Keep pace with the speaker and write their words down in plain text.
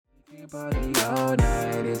Party all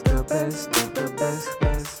night is the best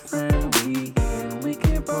friend weekend. We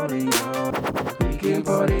can party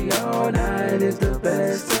all night is the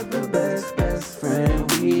best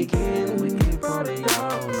friend weekend. We can party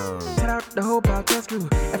all night. Shout out the whole podcast crew.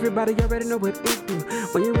 Everybody already know what it do.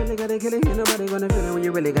 When you really gotta kill it, ain't nobody gonna feel it. When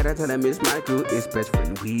you really gotta tell them it's my crew. It's best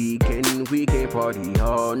friend weekend. We can party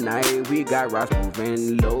all night. We got Ross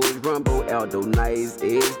moving, Lowe's, Rumble, Aldo, Nice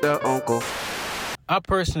is the uncle. I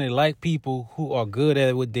personally like people who are good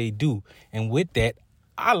at what they do. And with that,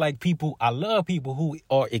 I love people who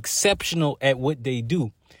are exceptional at what they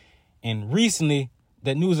do. And recently,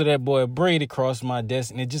 the news of that boy Brady crossed my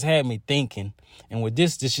desk, and it just had me thinking. And with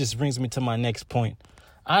this just brings me to my next point.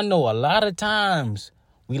 I know a lot of times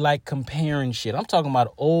we like comparing shit. I'm talking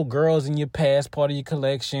about old girls in your past part of your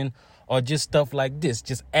collection, or just stuff like this.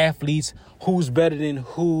 Just athletes, who's better than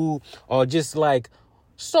who, or just like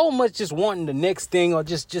so much just wanting the next thing, or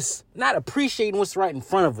just not appreciating what's right in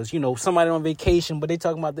front of us. You know, somebody on vacation, but they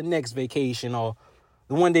talking about the next vacation or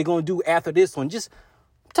the one they're going to do after this one. Just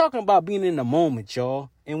talking about being in the moment,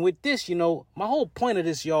 y'all. And with this, you know, my whole point of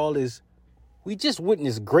this, y'all, is we just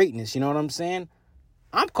witnessed greatness. You know what I'm saying?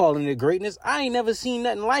 I'm calling it greatness. I ain't never seen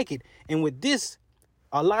nothing like it. And with this,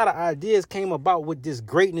 a lot of ideas came about with this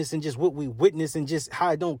greatness and just what we witnessed and just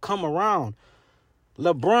how it don't come around.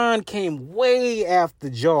 LeBron came way after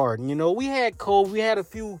Jordan. You know, we had Kobe, we had a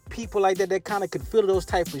few people like that kind of could fill those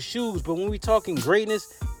type of shoes. But when we talking greatness,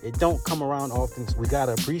 it don't come around often. So we got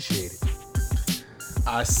to appreciate it.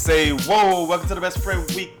 I say, whoa, welcome to the Best Friend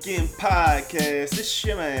Weekend Podcast. It's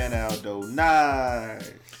your man, Aldo.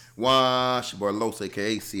 Nice. It's your boy Los,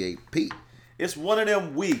 a.k.a. CAP. It's one of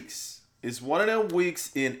them weeks. It's one of them weeks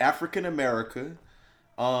in African America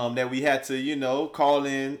that we had to, you know, call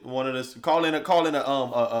in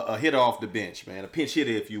a hitter off the bench, man. A pinch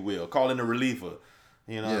hitter, if you will. Call in a reliever.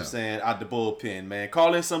 You know what I'm saying? Out the bullpen, man.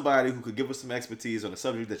 Call in somebody who could give us some expertise on the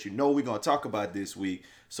subject that you know we're going to talk about this week.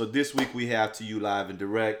 So this week we have to you live and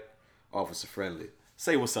direct, Officer Friendly.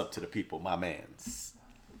 Say what's up to the people, my mans.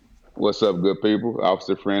 What's up, good people?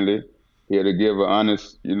 Officer Friendly, here to give an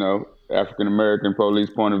honest, you know, African-American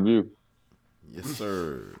police point of view. Yes,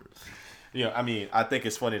 sir. Yeah, I mean, I think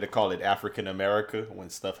it's funny to call it African America when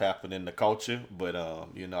stuff happened in the culture, but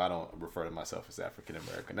you know, I don't refer to myself as African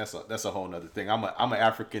American. That's a whole nother thing. I'm an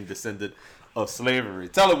African descendant of slavery.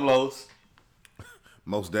 Tell them, Los.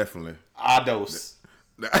 Most definitely. Ados.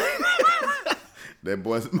 That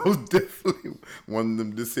boy's most definitely one of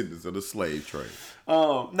them descendants of the slave trade.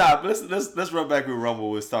 Let's run back with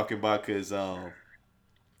Rumble was talking about, because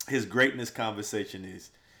his greatness conversation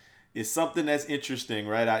is something that's interesting,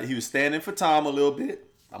 right? He was standing for Tom a little bit.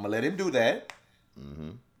 I'm gonna let him do that.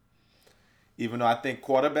 Mm-hmm. Even though I think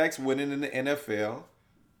quarterbacks winning in the NFL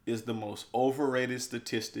is the most overrated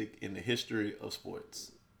statistic in the history of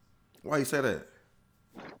sports. Why you say that?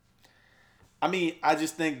 I mean, I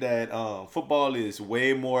just think that football is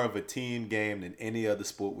way more of a team game than any other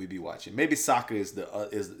sport we be watching. Maybe soccer is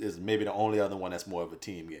maybe the only other one that's more of a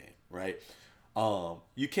team game, right?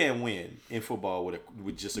 You can't win in football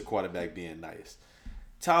with just a quarterback being nice.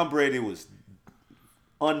 Tom Brady was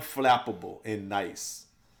unflappable and nice.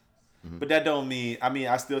 Mm-hmm. But that don't mean,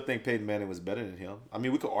 I still think Peyton Manning was better than him. I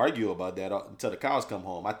mean, we could argue about that until the cows come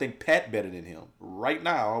home. I think Pat better than him. Right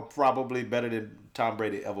now, probably better than Tom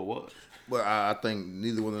Brady ever was. Well, I think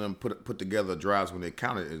neither one of them put together drives when they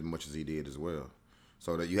counted as much as he did as well.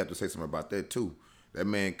 So that you have to say something about that too. That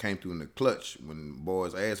man came through in the clutch when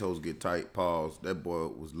boys' assholes get tight. Pause. That boy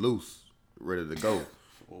was loose, ready to go.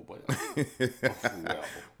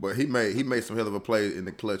 But he made some hell of a play in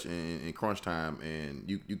the clutch in crunch time, and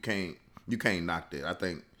you can't knock that. I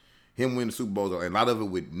think him winning the Super Bowl, and a lot of it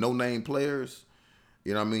with no name players.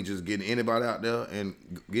 You know what I mean? Just getting anybody out there and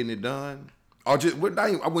getting it done. Or just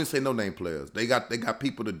I wouldn't say no name players. They got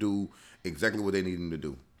people to do exactly what they need him to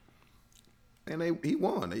do, and he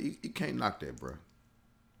won. He can't knock that, bro.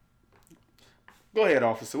 Go ahead,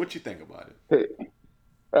 officer. What you think about it? Hey,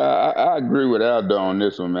 I agree with Aldo on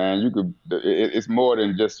this one, man. It's more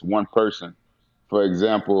than just one person. For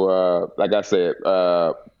example, like I said,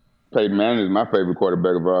 Peyton Manning is my favorite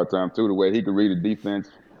quarterback of all time too. The way he could read the defense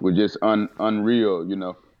was just unreal, you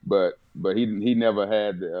know. But he never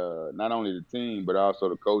had not only the team but also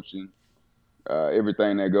the coaching,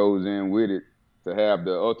 everything that goes in with it to have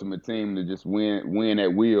the ultimate team to just win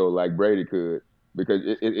at will like Brady could. Because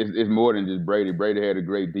it's more than just Brady. Brady had a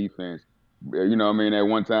great defense. You know what I mean? At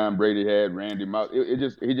one time, Brady had Randy Moss. He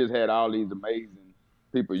just had all these amazing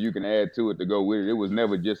people you can add to it to go with it. It was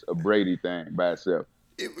never just a Brady thing by itself.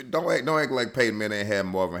 Don't act like Peyton Manning ain't had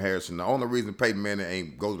Marvin Harrison. The only reason Peyton Manning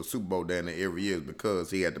ain't go to the Super Bowl down there every year is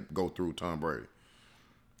because he had to go through Tom Brady.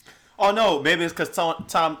 Oh no, maybe it's because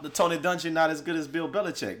Tony Dungy not as good as Bill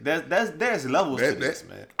Belichick. There's levels to this,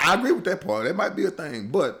 man. I agree with that part. That might be a thing,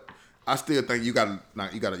 but I still think you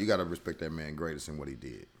gotta respect that man greatest in what he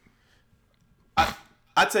did.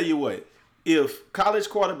 I tell you what, if college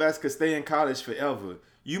quarterbacks could stay in college forever,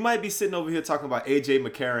 you might be sitting over here talking about AJ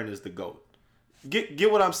McCarron is the GOAT.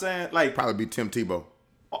 Get what I'm saying? Like Probably be Tim Tebow.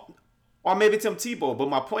 Or maybe Tim Tebow. But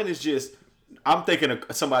my point is just, I'm thinking of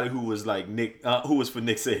somebody who was like who was for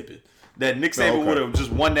Nick Saban. That Nick Saban would have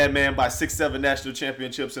just won that man by 6-7 national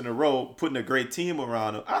championships in a row, putting a great team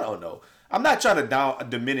around him. I don't know. I'm not trying to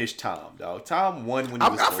diminish Tom, dog. Tom won when he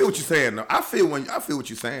was. I feel what you're saying though. I feel what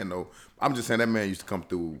you're saying though. I'm just saying that man used to come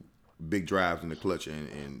through big drives in the clutch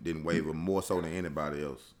and didn't waver more so than anybody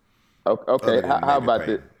else. Okay, how about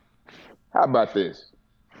this? How about this?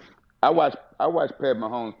 I watched Pat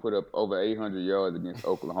Mahomes put up over 800 yards against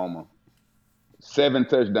Oklahoma. 7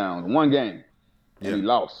 touchdowns, one game, and he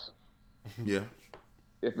lost. Yeah.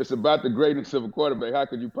 If it's about the greatness of a quarterback, how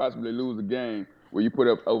could you possibly lose a game where you put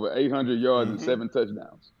up over 800 yards and 7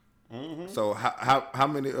 touchdowns? Mm-hmm. So how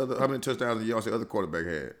many touchdowns and yards the other quarterback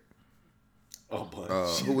had? Oh, boy.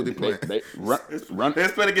 Who were they playing? They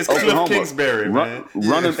playing against Cliff Kingsbury, man.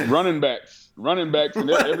 Running backs, and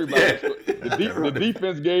everybody. The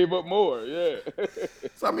defense gave up more. Yeah.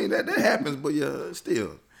 So I mean that happens, but yeah,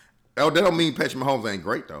 still. That don't mean Patrick Mahomes ain't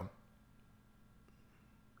great though.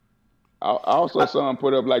 I also saw him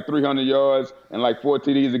put up like 300 yards and like 4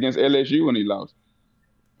 TDs against LSU when he lost.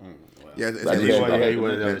 Yeah, That's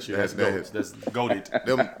goated.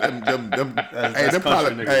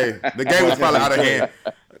 The game was probably out of hand.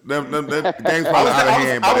 The game's probably out of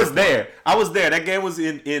hand. I was there. That game was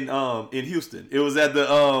in Houston. It was at the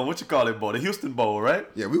the Houston Bowl, right?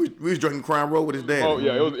 Yeah, we was drinking Crown Royal with his dad. Oh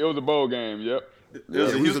yeah, it was a bowl game. Yep. It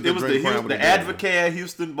was the Advocare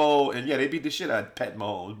Houston Bowl, and yeah, they beat the shit out of Pat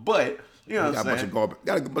Mahomes. But you know what I'm saying?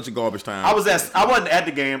 Got a bunch of garbage time. I wasn't at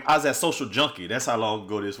the game. I was at Social Junkie. That's how long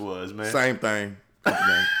ago this was, man. Same thing.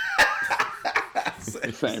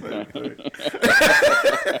 Same thing.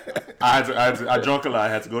 I drunk a lot. I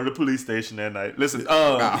had to go to the police station that night. Listen,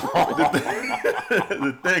 the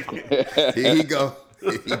thing. Here you go.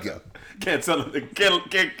 Can't tell him.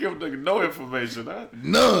 Can't give him no information, huh?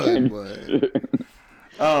 None, boy.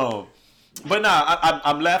 But nah,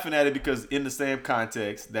 I'm laughing at it because in the same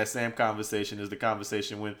context, that same conversation is the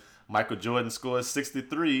conversation when Michael Jordan scored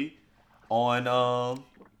 63 on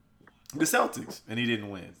the Celtics and he didn't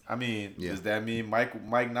win. I mean, does that mean Mike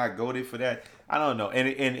not goated for that? I don't know. And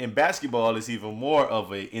in basketball, it's even more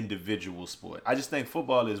of an individual sport. I just think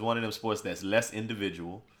football is one of them sports that's less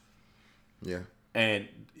individual. Yeah. And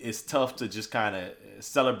it's tough to just kind of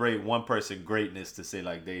celebrate one person's greatness to say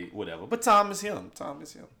like they whatever. But Tom is him.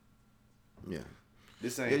 Yeah.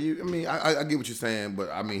 This ain't. Yeah, I get what you're saying, but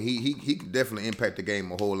I mean he can definitely impact the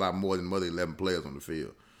game a whole lot more than the other 11 players on the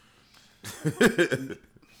field.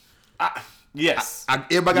 Yes.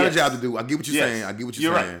 Everybody got a job to do. I get what you're saying. I get what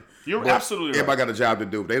you're saying. Right. You're absolutely right. Everybody got a job to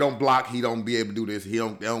do. If they don't block, he don't be able to do this. They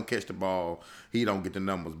don't catch the ball. He don't get the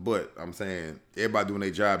numbers. But I'm saying everybody doing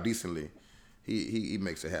their job decently. He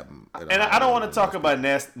makes it happen. And I don't want to talk about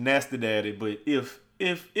nasty daddy, but if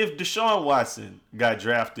Deshaun Watson got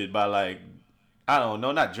drafted by like, I don't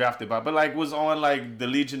know, not drafted by, but like was on like the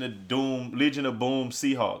Legion of Boom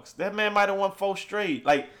Seahawks, that man might have won 4 straight.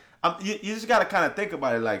 Like you just got to kind of think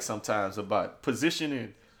about it like sometimes about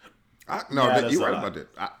positioning. You're right about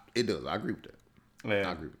that. It does. I agree with that. Man,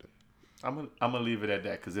 I agree with that. I'm gonna leave it at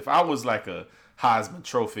that because if I was like a Heisman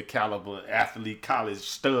Trophy caliber athlete, college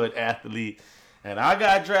stud athlete, and I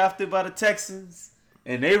got drafted by the Texans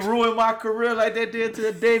and they ruined my career like they did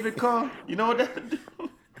to David Carr, you know what that would do?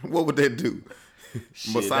 What would that do?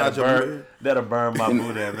 Shit, Massage that'll burn my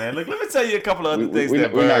boudin, man. Look, let me tell you a couple of other things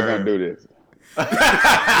that burn. We're not gonna do this.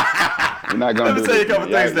 We're not gonna do this. Let me tell you a couple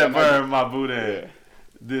of things that burn my boudin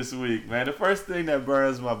this week, man. The first thing that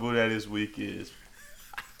burns my boudin this week is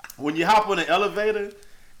when you hop on an elevator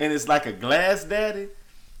and it's like a glass daddy,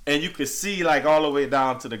 and you can see like all the way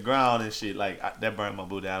down to the ground and shit. Like that burned my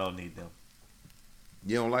boudin. I don't need them.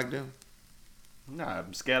 You don't like them? Nah,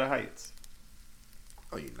 I'm scared of heights.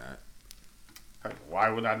 Oh, you're not. Why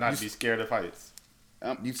would I not be scared of heights?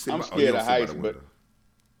 I'm scared of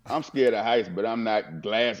heights, but I'm not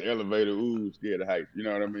glass elevator. Ooh, scared of heights. You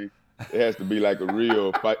know what I mean? It has to be like a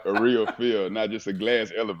real field, not just a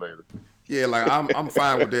glass elevator. Yeah, like I'm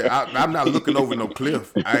fine with that. I'm not looking over no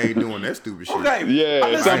cliff. I ain't doing that stupid shit. Okay.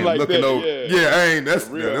 Yeah, something like that. I ain't. That's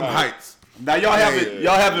them heights. Now y'all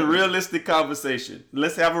having realistic conversation.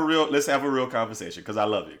 Let's have a real conversation because I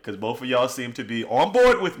love it. Because both of y'all seem to be on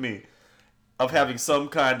board with me of having some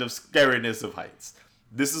kind of scariness of heights.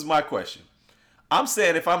 This is my question. I'm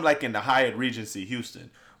saying if I'm like in the Hyatt Regency Houston,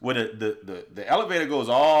 where the elevator goes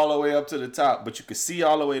all the way up to the top, but you can see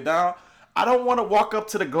all the way down. I don't want to walk up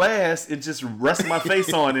to the glass and just rest my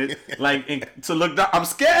face on it, to look down. I'm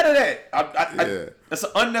scared of that. That's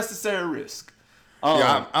an unnecessary risk.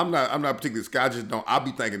 I'm not particularly scared. I just don't. I'll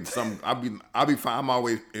be thinking I'll be fine. I'm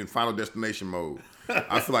always in Final Destination mode.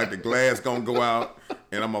 I feel like the glass gonna go out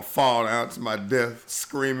and I'm gonna fall down to my death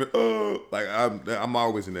screaming. Oh, like I'm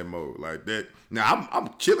always in that mode like that. Now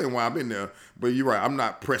I'm chilling while I'm in there, but you're right. I'm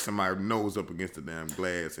not pressing my nose up against the damn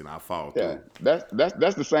glass and I fall through. Yeah,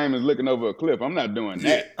 that's the same as looking over a cliff. I'm not doing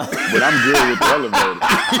that, but I'm good with the elevator.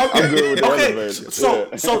 I'm good with the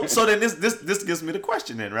elevator. So then this gives me the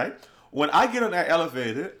question then, right? When I get on that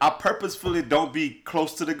elevator, I purposefully don't be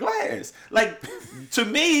close to the glass. Like, to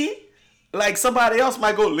me, like somebody else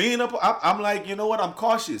might go lean up. I'm like, you know what? I'm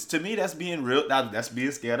cautious. To me, that's being real. That's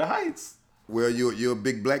being scared of heights. Well, you're a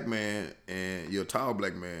big black man and you're a tall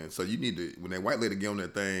black man, so you need to. When that white lady get on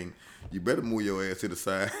that thing, you better move your ass to the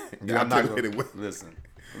side. I'm not gonna listen.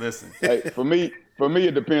 Hey, for me,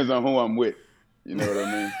 it depends on who I'm with. You know what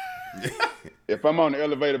I mean? If I'm on the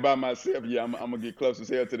elevator by myself, I'm gonna get close as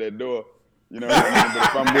hell to that door. You know what I mean? But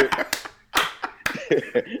if I'm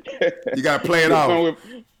with, you gotta play it out.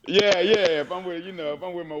 If I'm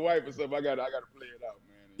with my wife or something, I gotta play it out,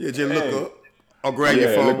 man. Yeah, just look up or grab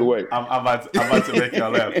your phone. Look away. I'm about to make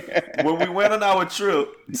y'all laugh. When we went on our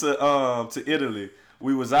trip to Italy,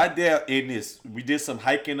 we was out there we did some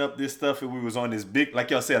hiking up this stuff, and we was on this big,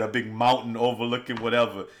 like y'all said, a big mountain overlooking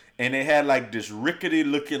whatever. And they had like this rickety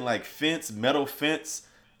looking like metal fence,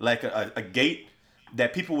 like a gate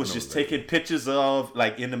that people was just taking pictures of,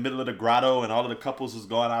 like in the middle of the grotto, and all of the couples was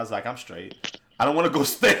going. I was like, I'm straight. I don't want to go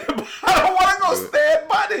stand. I don't want to go stand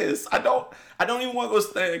by this. I don't even want to go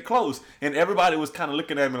stand close. And everybody was kind of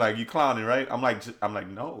looking at me like, you clowning, right? I'm like,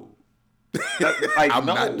 no. I'm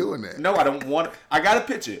not doing that. No, I don't want. I got a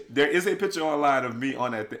picture. There is a picture online of me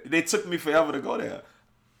on that thing. They took me forever to go there.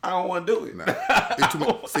 I don't want to do it.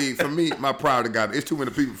 Nah. See, for me, my pride of God, it's too many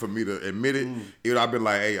people for me to admit it. You know, I've been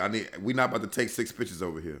like, hey, we're not about to take 6 pictures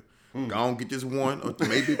over here. Go on, get this 1 or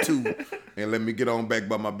maybe 2, and let me get on back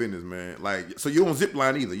by my business, man. Like, so you don't zip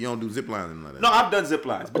line either. You don't do zip lining like that. No, I've done zip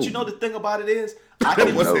lines, but you know the thing about it is, I've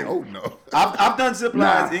done zip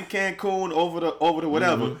lines in Cancun over the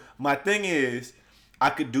whatever. Mm-hmm. My thing is, I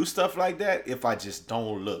could do stuff like that if I just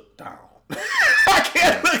don't look down. I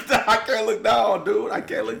can't look down, dude. I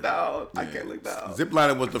can't look down.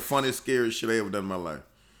 Ziplining was the funniest, scariest shit I ever done in my life.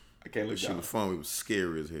 I can't look down. Shit was fun. It was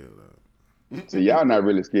scary as hell, though. So y'all not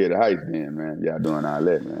really scared of heights, then, man. Y'all doing all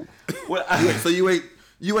that, man. Well, so you ain't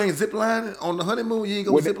ziplining on the honeymoon? You ain't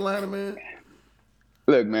go ziplining, man?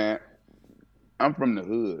 Look, man, I'm from the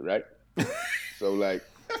hood, right? So like,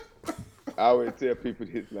 I always tell people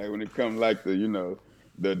this, like when it comes like the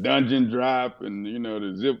dungeon drop and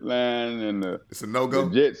the zip line and it's a no-go.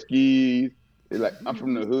 The jet skis. It's like I'm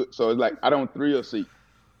from the hood, so it's like I don't thrill seek.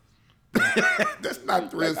 That's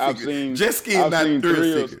not thrill like, seeking. Jet ski is not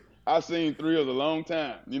thrill seeking. I've seen thrills a long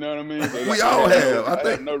time. You know what I mean? So we all have. I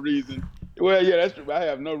have no reason. Well, yeah, that's true. I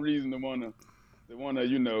have no reason to wanna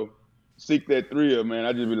seek that thrill, man.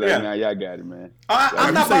 I just be like, nah, y'all got it, man.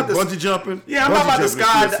 I'm not about to bungee jumping. Yeah, I'm not about to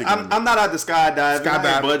sky. I'm not out to skydiving.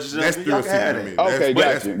 That's thrill seeking to me. Okay,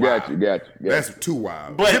 got you. That's too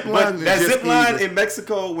wild. But that zip line in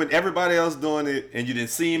Mexico, when everybody else doing it, and you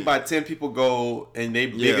didn't see him by 10 people go, and they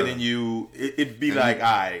bigger than you, it'd be like,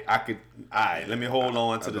 let me hold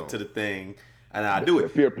on to the thing, and I do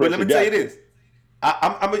it. But let me tell you this.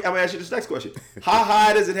 I'm gonna ask you this next question. How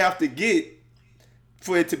high does it have to get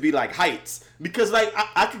for it to be like heights? Because like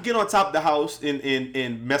I could get on top of the house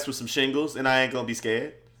and mess with some shingles, and I ain't gonna be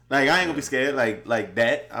scared. Like I ain't gonna be scared like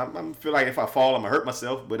that. I feel like if I fall, I'm gonna hurt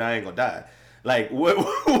myself, but I ain't gonna die. Like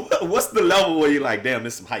what's the level where you're like, damn,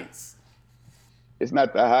 there's some heights? It's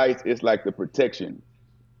not the heights. It's like the protection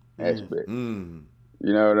aspect.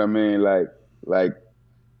 You know what I mean? Like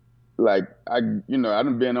I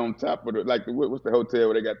done been on top of what's the hotel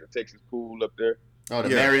where they got the Texas pool up there? Oh, the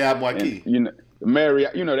Marriott Waikiki. And, the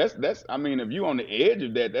Marriott, that's. I mean, if you on the edge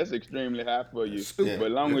of that, that's extremely high for you. Yeah. But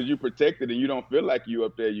as long as you protected and you don't feel like you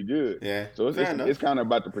up there, you good. Yeah. So it's kind of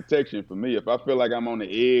about the protection for me. If I feel like I'm on the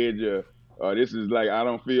edge or this is like I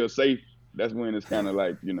don't feel safe, that's when it's kind of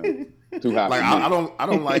like too high. Like I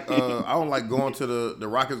don't like going to the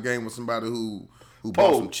Rockets game with somebody who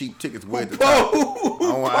bought some cheap tickets way at the top.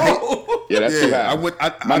 Yeah, that's too high.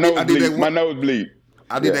 My nose bleed.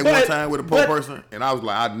 I did that one time with a poor person, and I was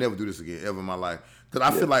like, I'd never do this again ever in my life. Because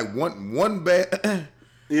I feel like one bad,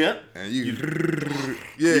 yeah, and you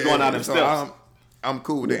you're going out them steps. I'm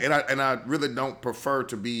cool with that, and I really don't prefer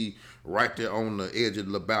to be right there on the edge of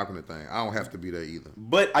the little balcony thing. I don't have to be there either.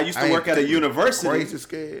 But I used to work at a university. Crazy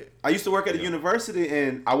scared. I used to work at a university,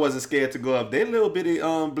 and I wasn't scared to go up their little bitty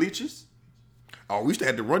bleachers. Oh, we used to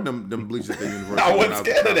have to run them bleachers at the university. I wasn't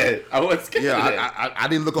scared of that. I wasn't scared of that. Yeah, I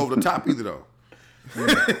didn't look over the top either though.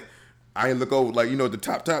 I didn't look over the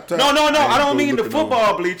top. No. I don't mean the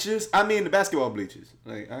football bleachers. I mean the basketball bleachers.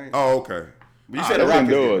 Oh, okay. But you said the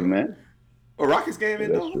Rockets indoors, game. Man. A Rockets game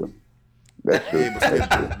indoors? That's true.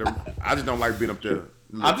 I just don't like being up there.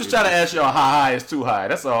 I'm just trying to ask y'all how high is too high.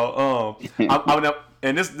 That's all.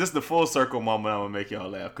 And this is the full circle moment I'm gonna make y'all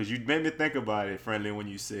laugh because you made me think about it, Friendly, when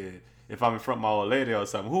you said if I'm in front of my old lady or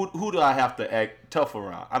something, who do I have to act tough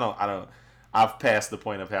around? I don't. I've passed the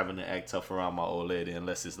point of having to act tough around my old lady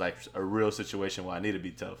unless it's like a real situation where I need to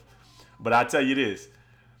be tough. But I tell you this.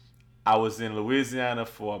 I was in Louisiana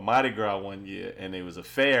for Mardi Gras one year, and there was a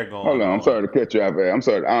fair going on. Hold on, I'm sorry to cut you off. I'm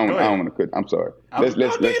sorry. I don't want to cut. I'm sorry.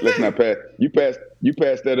 Let's not pass. You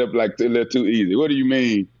passed that up like a little too easy. What do you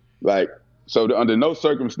mean? Like, so under no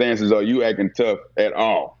circumstances are you acting tough at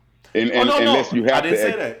all, unless you have I didn't to.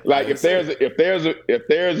 Say that. Like if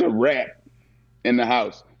there's a rat in the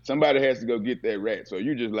house, somebody has to go get that rat. So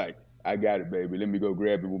you just like, I got it, baby. Let me go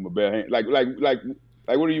grab it with my bare hand. Like,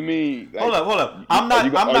 what do you mean? Like, hold up. Are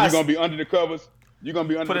you gonna be under the covers? You're gonna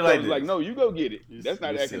be under the covers? Like, no, you go get it. That's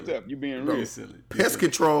not acting tough. You being real. Silly. Pest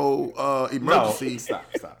control emergency. No,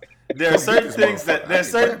 stop. There are certain things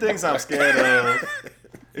I'm scared of.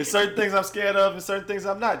 There's certain things I'm scared of, and certain things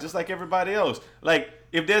I'm not. Just like everybody else. Like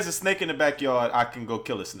if there's a snake in the backyard, I can go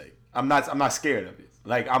kill a snake. I'm not scared of it.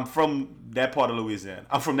 Like I'm from that part of Louisiana.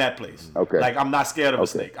 I'm from that place. Okay. Like I'm not scared of a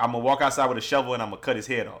snake. I'm gonna walk outside with a shovel and I'm gonna cut his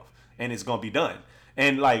head off, and it's gonna be done.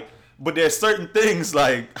 And like, but there's certain things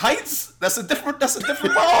like heights. That's a different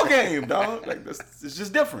ball game, dog. Like it's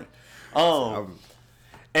just different.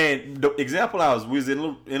 And the example we was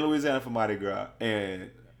in Louisiana for Mardi Gras, and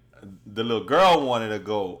the little girl wanted to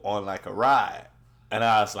go on like a ride, and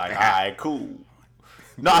I was like, all right, cool.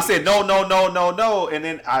 No, I said no, and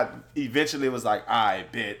then I eventually was like, all right,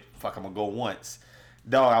 bet, fuck, I'm gonna go once.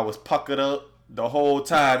 Dog, I was puckered up the whole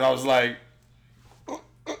time. I was like.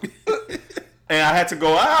 And I had to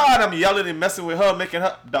go out. I'm yelling and messing with her, making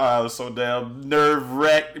her. Dog, I was so damn nerve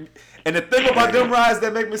wracked. And the thing about them rides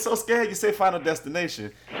that make me so scared, you say Final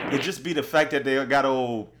Destination, it just be the fact that they got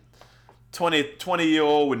old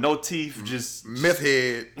 20-year-old with no teeth, just meth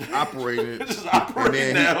head operating, just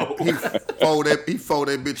operating now. He fold that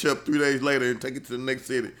bitch up 3 days later and take it to the next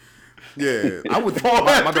city. Yeah, I would.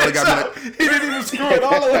 My daughter got me. He didn't even screw it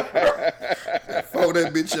all the way. Fold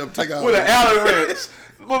that bitch up, take out with an Allen wrench.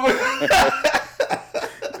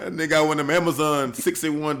 That nigga got one of them Amazon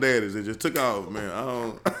 6-in-1 daddies and just took off, man.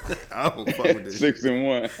 I don't fuck with this.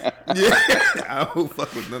 6-in-1. Yeah, I don't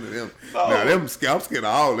fuck with none of them. No. Now I'm scared of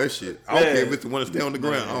all that shit. I don't care if it's the one that stay on the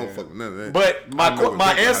ground. I don't fuck with none of that. But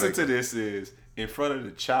my answer to this is, in front of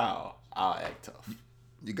the child, I'll act tough.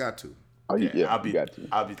 You got to. Oh yeah, I'll be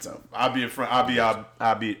tough. I'll be in front.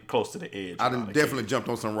 I'll be close to the edge. I done definitely jumped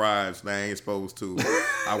on some rides that I ain't supposed to.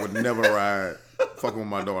 I would never ride fucking with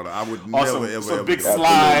my daughter. I would never ever big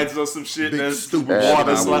slides or some shit. Big That's stupid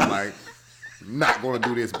water shit. slide. I was like, not gonna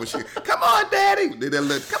do this, but she, come on, daddy. They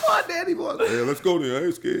look, come on, daddy, boy. Yeah, let's go there. I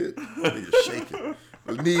ain't scared. Nigga shaking.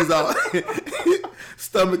 Knees all,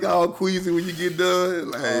 stomach all queasy when you get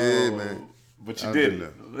done. Like, hey, man. But you did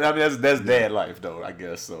it. I mean, that's dad life, though. I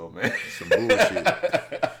guess so, man. Some bullshit.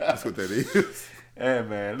 That's what that is. Hey,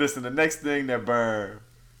 man. Listen, the next thing that burned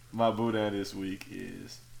my Buddha this week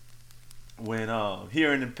is when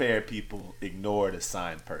hearing impaired people ignore the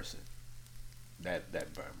signed person. That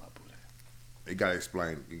burned my Buddha. You gotta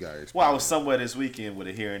explain. Well, I was somewhere this weekend with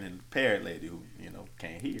a hearing impaired lady who,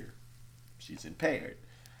 can't hear. She's impaired.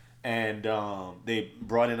 And they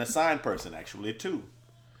brought in a signed person, actually, too.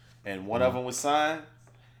 And one of them was signed,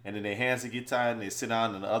 and then their hands would get tied, and they sit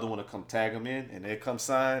down, and the other one will come tag them in, and they come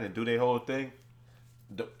sign and do their whole thing.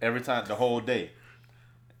 Every time, the whole day.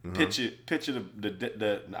 Mm-hmm. Picture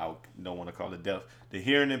the I don't want to call it deaf. The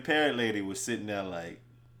hearing impaired lady was sitting there like,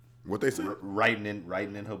 what they said, writing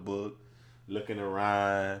in her book, looking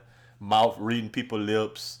around, mouth reading people's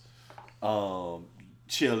lips,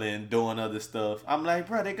 chilling, doing other stuff. I'm like,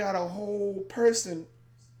 bro, they got a whole person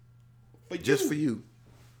for just for you.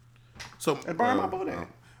 So and burn my Buddha.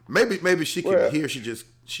 Maybe she can hear. She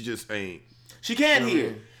just ain't. She can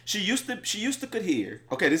hear. She used to could hear.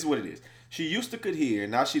 Okay, this is what it is. She used to could hear.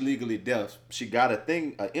 Now she legally deaf. She got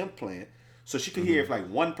an implant So she can hear if like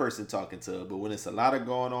one person talking to her, but when it's a lot of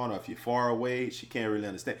going on, or if you're far away, she can't really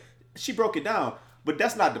understand. She broke it down, but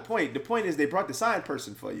that's not the point. The point is they brought the sign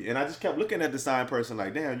person for you, and I just kept looking at the sign person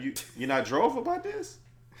like, damn, you not drove about this?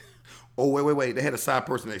 Oh wait! They had a side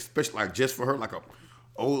person, especially like just for her, like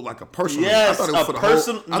a personal. Yes, I thought it was a for the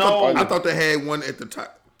person. whole. I thought they had one at the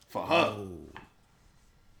top for her.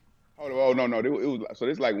 Oh no! It was so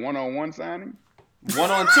it's like one-on-one signing.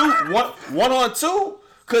 1-on-2, one on two,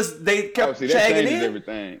 because they kept that tagging changes in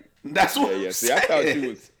everything. That's what. Yeah. I'm See,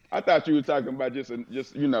 saying. I thought you were talking about just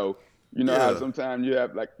how sometimes you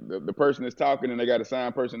have like the person is talking and they got a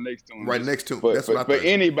signed person next to them. right next to him. But That's what I for thought.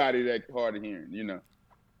 anybody that hard of hearing,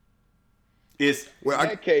 It's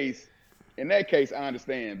In that case, I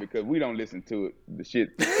understand because we don't listen to it, the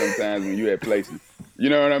shit sometimes when you at places. You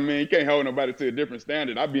know what I mean? You can't hold nobody to a different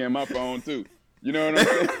standard. I be in my phone too. You know what I'm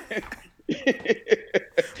saying?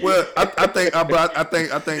 Well, I think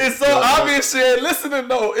it's so obvious. She ain't listening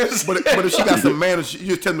though. But if she got some manners, you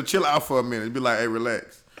just tell them to chill out for a minute. Be like, hey,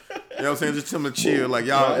 relax. You know what I'm saying? Just tell them to chill. Like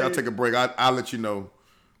y'all take a break. I'll let you know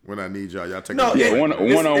when I need y'all. Y'all take a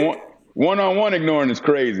break. One-on-one ignoring is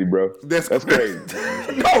crazy, bro. That's crazy.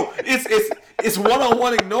 No, it's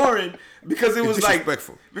one-on-one ignoring because it was like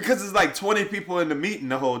disrespectful. Because it's like 20 people in the meeting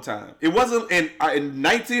the whole time. It wasn't, and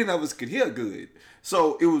 19 of us could hear good.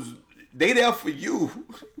 So it was they there for you.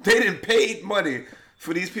 They didn't pay money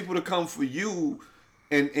for these people to come for you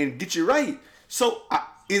and get you right. So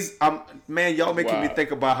man, y'all making me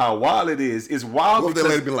think about how wild it is. It's wild. What if that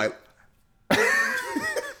lady be like?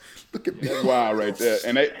 Look at me. That's wild right there.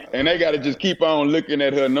 And they got to just keep on looking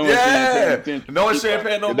at her, knowing she ain't paying attention. Knowing she ain't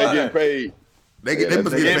paying nobody. They getting paid. They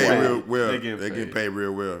must get paid real well. They getting paid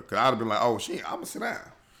real well. Because I'd have been like, oh, I'm going to sit down.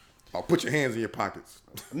 Or put your hands in your pockets.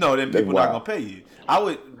 No, then people not going to pay you.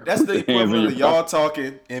 That's the equivalent of y'all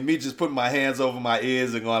talking and me just putting my hands over my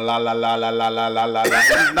ears and going la la la la la la la la.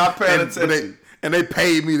 Just not paying attention. And they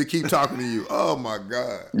paid me to keep talking to you. Oh, my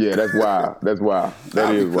God. Yeah, that's wild. That is wild.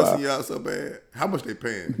 Cussing y'all so bad. How much they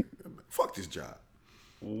paying? Fuck this job.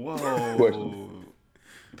 Whoa.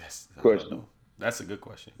 Question. That's a good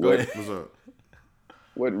question. What's up?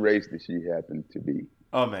 What race did she happen to be?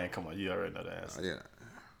 Oh man, come on, you already know the answer. Yeah.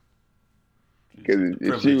 Because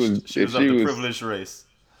if she was of the privileged race.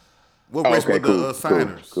 What race were the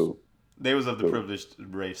signers? Cool. They was of the privileged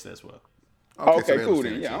race as well. Okay, so cool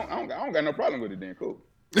then. Yeah, I don't got no problem with it then. Cool.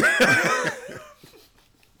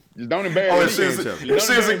 Just don't embarrass me. If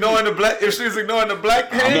she was ignoring the black,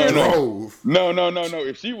 hands, no.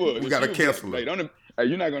 If she was, we gotta cancel it. You're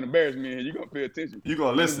not gonna embarrass me, and you're gonna pay attention. You're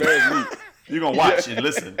gonna listen. You're gonna watch and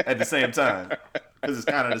listen at the same time because it's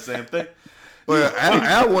kind of the same thing. Well,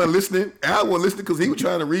 Al wasn't listening. Al wasn't listening because he was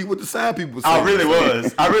trying to read what the side people were saying. I really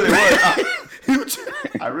was. He was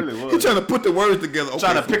trying to put the words together. Okay,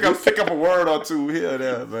 trying to pick up a word or two here or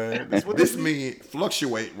there, man. This means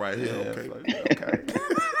fluctuate right here. Yeah, okay.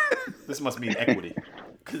 This must mean equity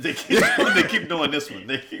because they keep doing this one.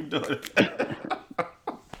 They keep doing it.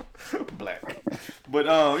 Black, but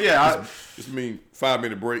yeah. This mean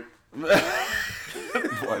 5-minute break.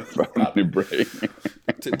 5-minute break.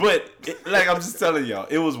 But like I'm just telling y'all,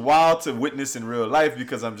 it was wild to witness in real life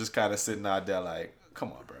because I'm just kind of sitting out there like,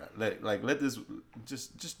 come on, bro. Let this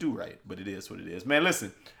just do right. But it is what it is, man.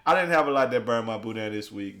 Listen, I didn't have a lot that burned my boudin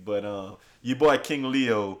this week, but your boy King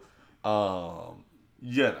Leo,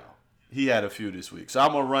 he had a few this week. So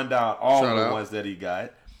I'm gonna run down all the ones that he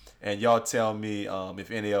got, and y'all tell me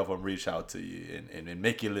if any of them reach out to you and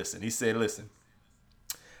make you listen. He said, listen,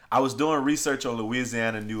 I was doing research on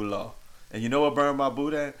Louisiana new law. And you know what burned my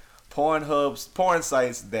boudin? Porn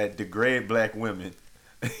sites that degrade black women.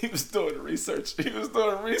 He was doing research. He was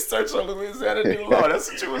doing research on Louisiana new law. That's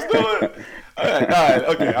what you was doing. All right.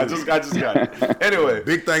 Okay. I just got it. Anyway,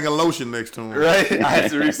 big thing of lotion next to him. Right. I had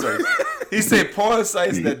to research. He said porn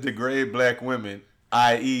sites that degrade black women,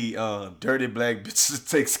 i.e., dirty black bitches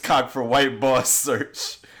takes cock for white boss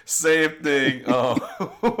search. Same thing,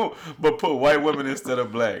 but put white women instead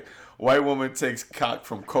of black. White woman takes cock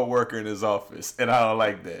from coworker in his office, and I don't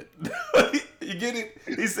like that. You get it?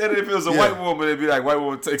 He said if it was a white woman, it'd be like white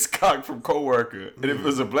woman takes cock from coworker, and if it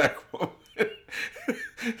was a black woman,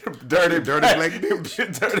 dirty black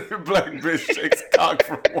bitch, dirty black bitch takes cock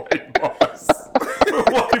from white boss.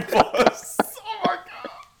 White boss. Oh my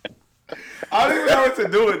god! I don't even know what to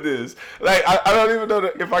do with this. Like I don't even know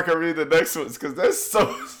if I can read the next ones because that's so.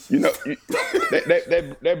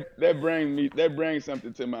 That brings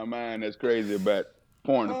something to my mind that's crazy about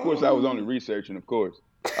porn. Of course, I was only researching. Of course,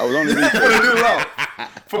 I was only researching for the new law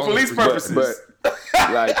for police purposes. But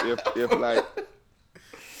like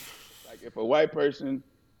if a white person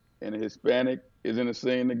and a Hispanic is in a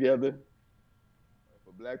scene together,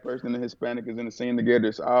 a black person and a Hispanic is in the scene together,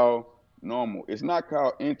 it's all normal. It's not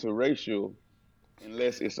called interracial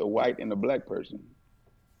unless it's a white and a black person.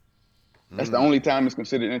 That's the only time it's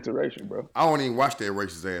considered interracial, bro. I don't even watch that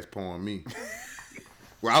racist ass porn. Me.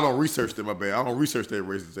 Well, I don't research that. My bad. I don't research that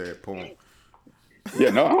racist ass porn.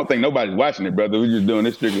 Yeah, no, I don't think nobody's watching it, brother. We're just doing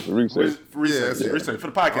this strictly for research. Research for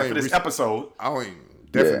the podcast for this episode. I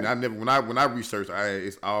ain't definitely. I never when I research,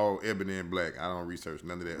 it's all ebony and black. I don't research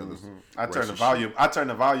none of that other. I turn the volume. I turn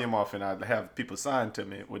the volume off, and I have people sign to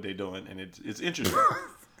me what they're doing, and it's interesting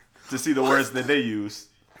to see the words that they use.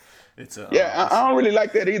 It's I don't really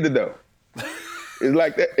like that either, though. It's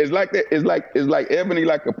like that. It's like that. It's like ebony,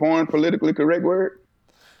 like a porn politically correct word.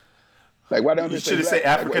 Like, why don't you should it say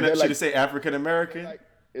African? Should it say African American?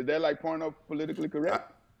 Is that like porno politically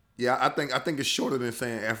correct? I think it's shorter than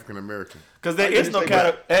saying African American. Because there is no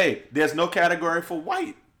category. Hey, there's no category for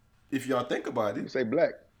white. If y'all think about it, you say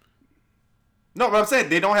black. No, but I'm saying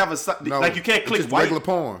they don't have a like you can't click it's just white. Regular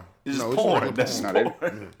porn. It's just porn. That's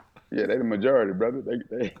porn. Yeah, they the majority, brother.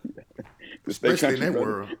 They especially country, in that brother.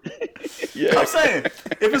 world. Yeah, I'm saying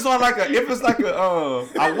if it's like a,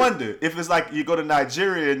 I wonder if it's like you go to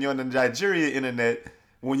Nigeria and you're on the Nigerian internet.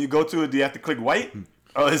 When you go to it, do you have to click white?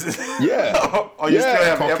 Or is it? Yeah. Or you still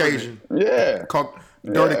have Caucasian? Yeah.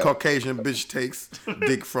 Dirty Caucasian bitch takes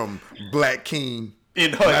dick from Black King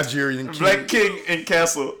in Hut. Nigerian King. Black King in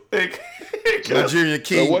Castle. Nigerian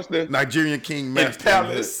King. So what's the Nigerian King master?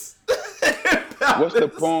 Palace. What's the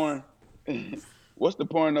porn? What's the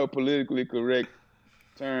porno politically correct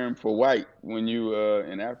term for white when you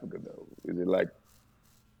in Africa though? Is it like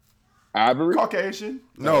ivory? Caucasian?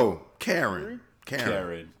 No, Karen.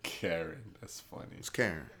 That's funny. It's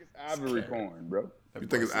Karen. It's ivory porn, bro. You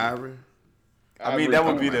think it's ivory? I mean, that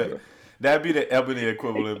would be that'd be the ebony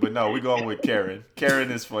equivalent, but no, we're going with Karen. Karen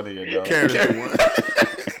is funnier, though. Karen's the one.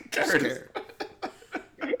 Karen.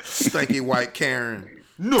 Stanky white Karen.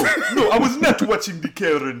 No, I was not watching the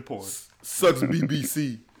Karen porn. Sucks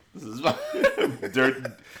BBC. This is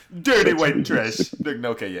dirty white trash.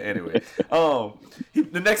 Okay, yeah. Anyway,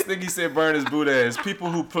 the next thing he said, burn his Buddha, is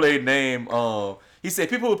people who play name. He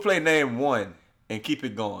said people who play name one and keep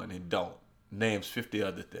it going and don't names 50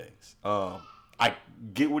 other things. I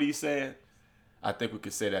get what he's saying. I think we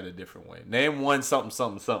could say that a different way. Name one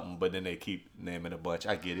something, but then they keep naming a bunch.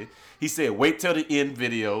 I get it. He said wait till the end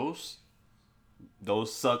videos.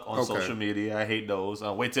 Those suck on social media. I hate those.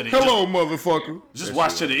 Wait till the Hello, motherfucker. Just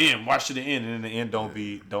watch to the end. Watch to the end, and in the end, don't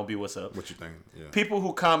be what's up. What you think? Yeah. People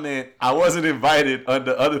who comment, I wasn't invited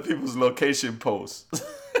under other people's location posts.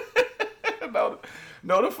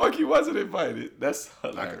 No, the fuck you wasn't invited. That's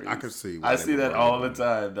hilarious. I can see. I see that all the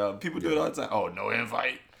time, dog. People do it all the time. Oh, no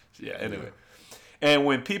invite. Yeah. Anyway, and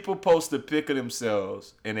when people post a pic of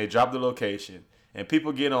themselves and they drop the location, and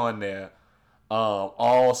people get on there.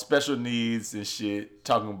 All special needs and shit,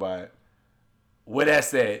 talking about where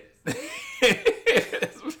that's at.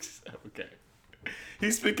 Okay.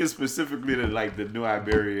 He's speaking specifically to like the New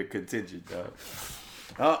Iberia contingent,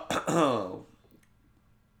 dog.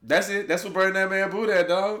 That's it. That's what burning that man Buddha at,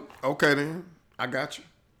 dog. Okay, then. I got you.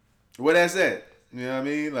 Where that's at. You know what I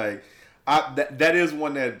mean? Like, that is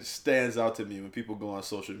one that stands out to me when people go on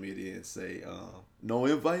social media and say, no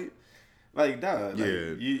invite. Like, dog. Like,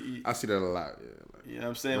 I see that a lot. Yeah, you know what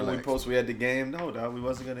I'm saying? Relax. When we post we had the game, no, dog, we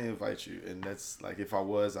wasn't going to invite you. And that's, like, if I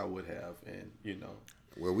was, I would have. And, you know.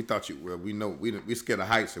 Well, we thought you, we know, we scared of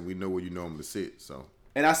heights and we know where you normally sit, so.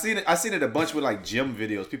 And I seen it a bunch with, like, gym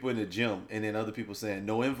videos, people in the gym, and then other people saying,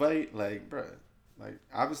 no invite. Like, bruh, like,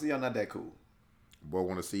 obviously y'all not that cool. Boy,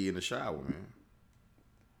 want to see you in the shower, man.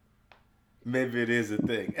 Maybe it is a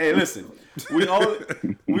thing. Hey, listen, we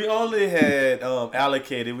only had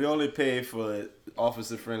allocated. We only paid for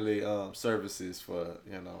officer friendly services for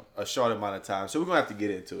a short amount of time. So we're gonna have to get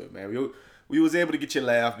into it, man. We was able to get your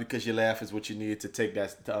laugh because your laugh is what you need to take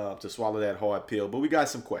that to swallow that hard pill. But we got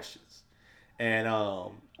some questions, and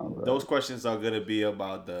those questions are gonna be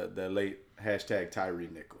about the late hashtag Tyree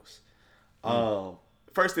Nichols.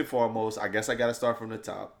 First and foremost, I guess I gotta start from the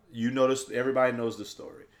top. You notice everybody knows the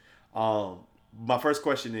story. My first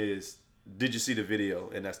question is, did you see the video?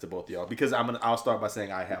 And that's to both of y'all, because I'll start by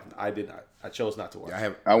saying I haven't. I did not. I chose not to watch.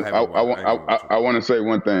 Yeah, I want to say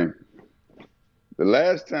one thing. The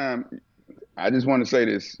last time, I just want to say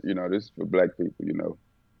this. This is for black people.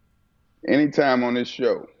 Anytime on this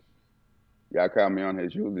show, y'all call me on here,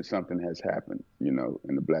 usually something has happened. In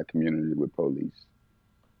the black community with police,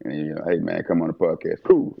 and hey man, come on the podcast.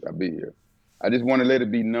 Cool, I'll be here. I just want to let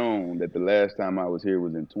it be known that the last time I was here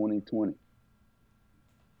was in 2020.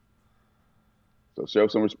 So show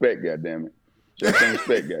some respect, goddammit. Show some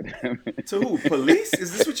respect, goddamn. To who? Police?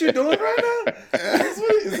 Is this what you're doing right now?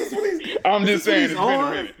 Is this what he's? I'm just saying he's it's been a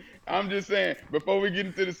on? minute. I'm just saying, before we get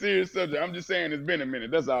into the serious subject, I'm just saying it's been a minute.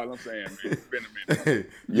 That's all I'm saying, man. It's been a minute.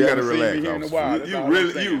 You gotta haven't seen relax, me here in a officer. while. That's all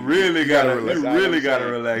I'm saying. You really gotta saying.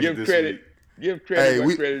 relax Give this credit. week. Give credit Hey, where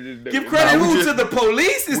we- credit is due. Give credit we who just- to the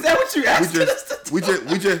police? Is that what you asked us to do? We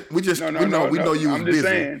know you was I'm just busy.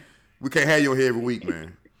 saying. We can't have you on here every week,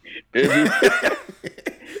 man. Man,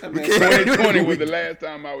 We can't have you 2020 every was the week. last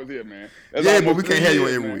time I was here, man. That's Yeah, but almost we 3 can't have you on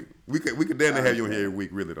years, every man. week. We could damn near have you on here every week,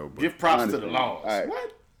 really though. But Give props to the Understand. laws. All right.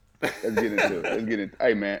 What? Let's get into it. Let's get into.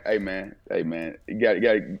 Hey man. You got.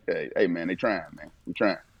 Hey man, they trying, man. We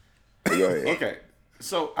trying. Hey, go ahead. Okay,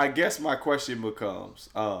 so I guess my question becomes,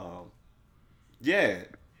 yeah,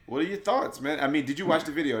 what are your thoughts, man? I mean, did you watch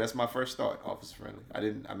the video? That's my first thought, Officer Friendly. I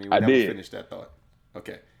didn't. I mean, we I never did. finished that thought.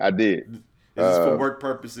 Okay, I did. is this for work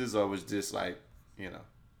purposes or was this like,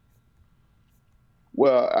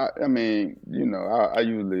 Well, I mean, I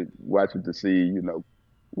usually watch it to see,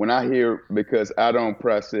 when I hear, because I don't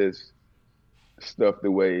process stuff the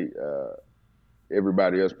way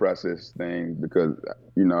everybody else processes things, because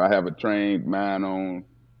I have a trained mind on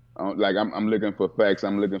like I'm looking for facts,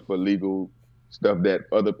 I'm looking for legal stuff that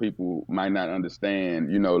other people might not understand.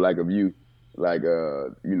 Like if you like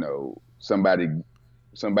somebody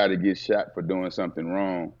gets shot for doing something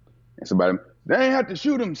wrong, and they ain't have to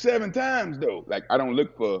shoot him 7 times though. Like I'm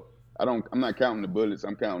not counting the bullets.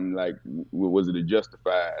 I'm counting like, was it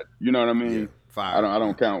justified? You know what I mean? Yeah, 5. I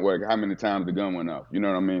don't count how many times the gun went off. You know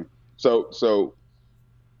what I mean? So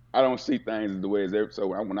I don't see things the way it's. So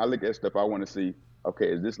when I look at stuff, I want to see,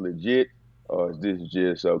 okay, is this legit or is this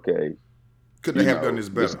just okay? Could they have done this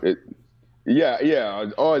better? Yeah.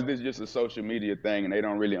 Or is this just a social media thing and they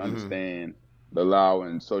don't really understand the law,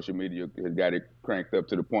 and social media has got it cranked up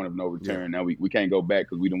to the point of no return. Yeah. Now we can't go back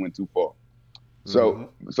because we done went too far. So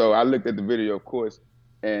I looked at the video, of course,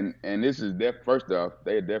 and this is first off,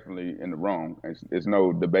 they're definitely in the wrong. It's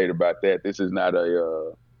no debate about that. This is not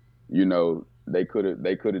a they could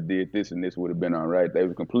have did this and this would have been all right. They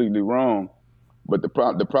were completely wrong. But the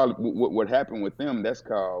problem what happened with them, that's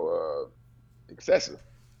called excessive.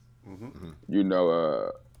 For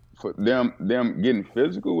them getting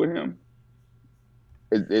physical with him,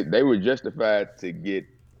 they were justified to get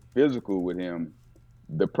physical with him.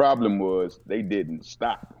 The problem was they didn't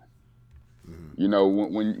stop. When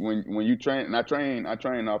you train, and I train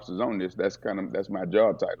officers on this. That's my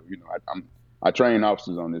job title. I train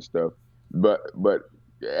officers on this stuff. But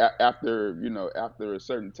after a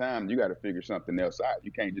certain time, you got to figure something else out.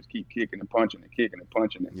 You can't just keep kicking and punching and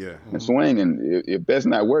swinging. If that's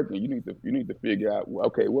not working, you need to figure out,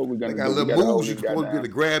 okay, what we're gonna do. They got little moves you're supposed to be able to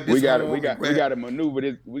grab this. We got to maneuver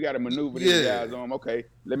this. We got to maneuver this guy's arm. Okay,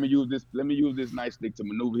 let me use this nice stick to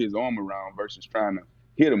maneuver his arm around versus trying to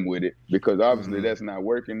hit him with it, because obviously that's not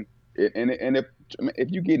working. And if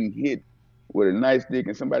you're getting hit with a nice stick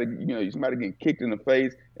and somebody getting kicked in the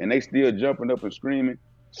face and they still jumping up and screaming,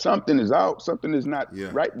 something is out. Something is not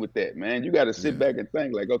right with that, man. You got to sit back and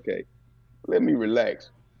think like, okay, let me relax.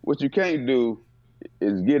 What you can't do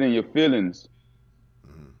is get in your feelings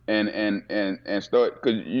and start,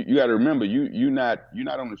 because you got to remember, you're not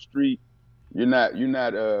on the street. You're not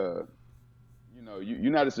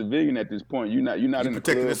a civilian at this point. You're not in the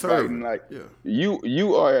club fighting. Like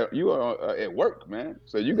you are at work, man.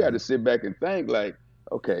 So you got to sit back and think like,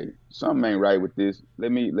 okay, something ain't right with this.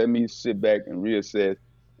 Let me sit back and reassess,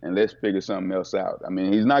 and let's figure something else out. I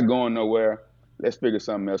mean, he's not going nowhere. Let's figure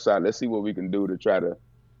something else out. Let's see what we can do to try to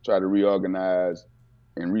reorganize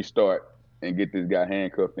and restart and get this guy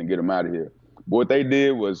handcuffed and get him out of here. But what they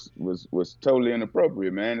did was totally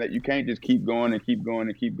inappropriate, man. That you can't just keep going and keep going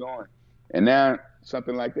and keep going. And now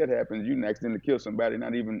something like that happens, you next in to kill somebody,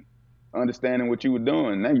 not even understanding what you were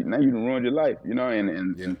doing. Now you done ruined your life,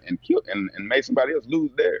 and kill and made somebody else lose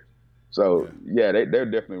theirs. So they're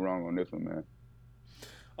definitely wrong on this one, man.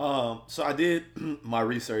 So I did my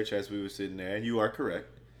research as we were sitting there, and you are correct.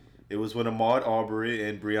 It was when Ahmaud Arbery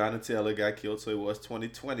and Breonna Taylor got killed, so it was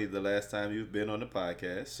 2020, the last time you've been on the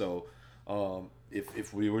podcast. So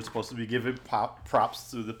if we were supposed to be giving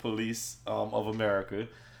props to the police of America,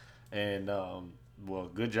 and well,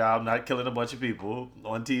 good job not killing a bunch of people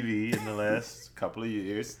on TV in the last couple of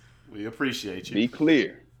years. We appreciate you. Be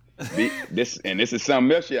clear. This is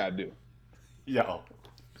something else y'all do. Yo.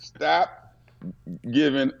 Stop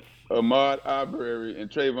giving Ahmaud Arbery and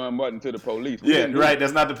Trayvon Martin to the police. Yeah, right.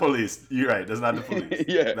 That's not the police. You're right. That's not the police.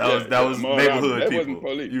 That was Ahmaud neighborhood Arbery. That people. wasn't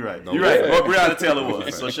police. You're right. No, You're right. yeah. Well, Breonna Taylor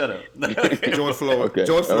was. So shut up. George Floyd. Okay.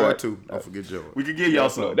 George All Floyd right. too. Don't forget George. We could give y'all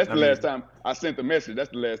some. That's the last time I sent the message.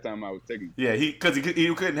 That's the last time I was taking. Yeah, because he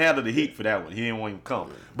couldn't handle the heat for that one. He didn't want him to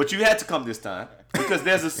come. But you had to come this time because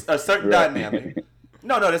there's a certain dynamic.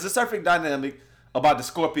 No, there's a certain dynamic about the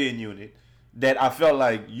Scorpion unit that I felt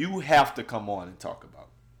like you have to come on and talk about.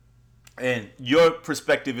 And your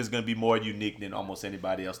perspective is going to be more unique than almost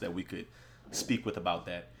anybody else that we could speak with about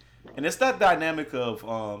that. And it's that dynamic of,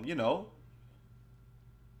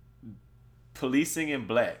 policing and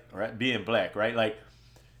black, right? Being black, right? Like,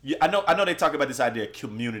 I know they talk about this idea of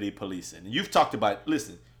community policing. And you've talked about,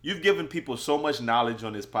 listen, you've given people so much knowledge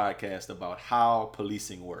on this podcast about how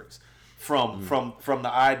policing works. From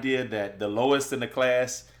the idea that the lowest in the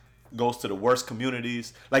class goes to the worst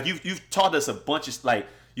communities. Like you've taught us a bunch of, like,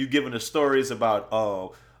 you've given us stories about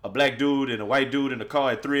a black dude and a white dude in the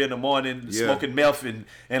car at 3 a.m. smoking meth and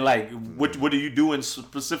like what do you do in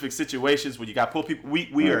specific situations when you got poor people?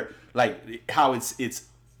 We are like how it's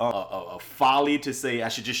a folly to say I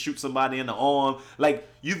should just shoot somebody in the arm. Like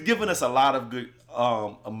you've given us a lot of good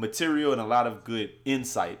material and a lot of good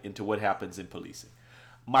insight into what happens in policing.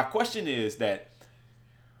 My question is that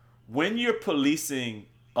when you're policing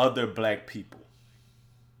other black people,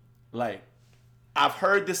 like I've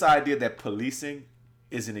heard this idea that policing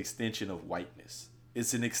is an extension of whiteness.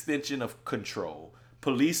 It's an extension of control.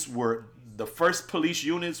 The first police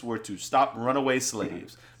units were to stop runaway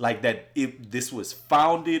slaves. Like that, this was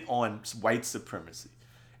founded on white supremacy.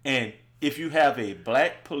 And if you have a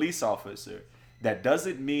black police officer, that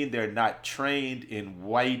doesn't mean they're not trained in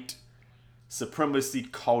white supremacy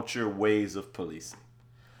culture ways of policing.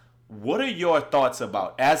 What are your thoughts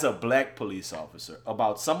about, as a black police officer,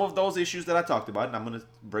 about some of those issues that I talked about, and I'm going to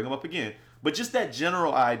bring them up again, but just that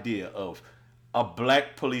general idea of a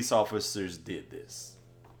black police officers did this?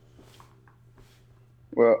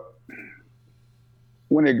 Well,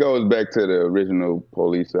 when it goes back to the original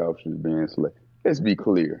police officers being slaves, let's be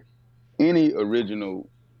clear. Anything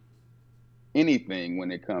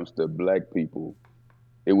when it comes to black people,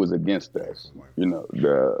 it was against us.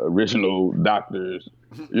 The original doctors,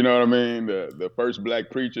 you know what I mean? The first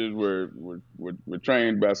black preachers were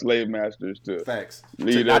trained by slave masters to Facts.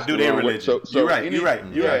 lead to us not do their religion. You're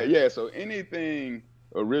right. Yeah. So anything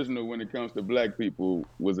original when it comes to black people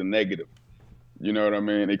was a negative. You know what I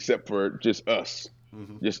mean? Except for just us.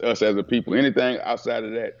 Just us as a people. Anything outside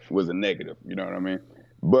of that was a negative. You know what I mean?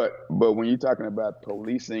 But when you're talking about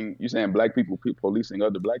policing, you're saying black people policing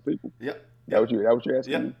other black people? Yep. That what you're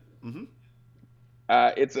asking me?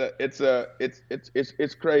 It's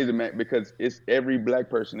crazy, man, because it's every black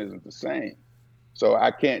person isn't the same. So I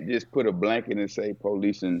can't just put a blanket and say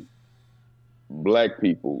policing black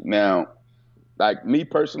people. Now, like me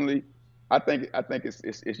personally, I think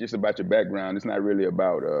it's just about your background. It's not really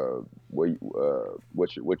about what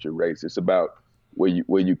your race. It's about where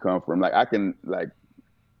you come from. Like I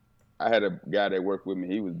had a guy that worked with me.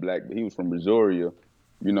 He was black, but he was from Missouri.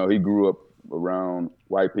 He grew up around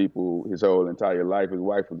white people his whole entire life. His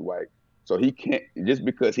wife was white. So he can't, just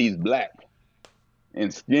because he's black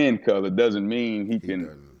and skin color doesn't mean he can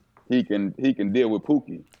deal with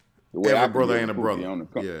Pookie. The way Every brother ain't a brother.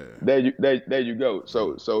 Yeah. There you go.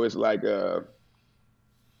 So it's like like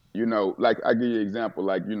I give you an example,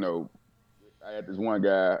 like, I had this one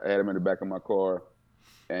guy, I had him in the back of my car,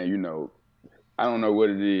 and I don't know what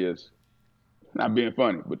it is. Not being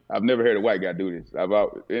funny, but I've never heard a white guy do this.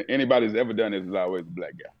 Anybody that's ever done this is always a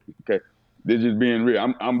black guy. Okay, this is being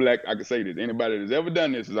real. I'm black. I can say this. Anybody that's ever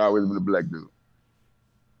done this has always been a black dude.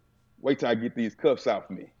 Wait till I get these cuffs off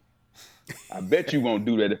me. I bet you won't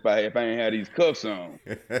do that if I ain't had these cuffs on.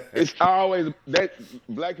 It's always that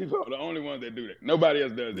black people are the only ones that do that. Nobody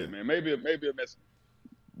else does that, man. Maybe a mess.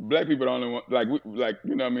 Black people are the only one, like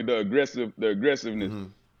you know what I mean, the aggressiveness. Mm-hmm.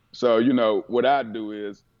 So what I do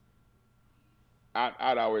is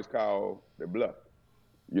I'd always call their bluff,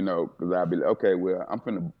 because I'd be like, okay, well, I'm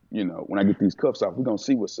finna, when I get these cuffs off, we're gonna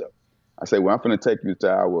see what's up. I say, well, I'm finna take you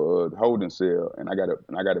to our holding cell, and I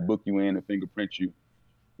gotta book you in and fingerprint you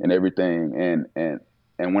and everything. And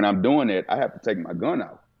when I'm doing that, I have to take my gun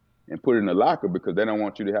out and put it in the locker because they don't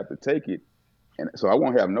want you to have to take it. And so I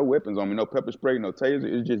won't have no weapons on me, no pepper spray, no taser.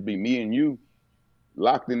 It'll just be me and you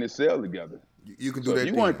locked in this cell together. You can do so that. If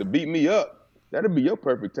you wanted to beat me up, that'd be your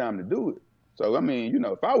perfect time to do it. So, I mean,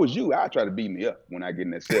 if I was you, I'd try to beat me up when I get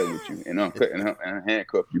in that cell with you and and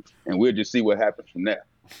handcuff you, and we'll just see what happens from there.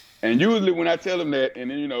 And usually when I tell them that,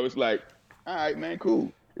 and then, it's like, all right, man,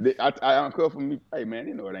 cool. I uncle from me. Hey man,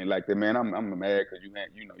 you know it ain't like that, man. I'm mad because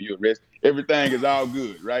you arrest. Everything is all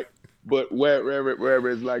good, right? But wherever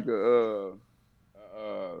it's like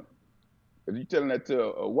if you telling that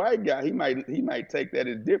to a white guy, he might take that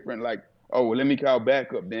as different. Like, oh well, let me call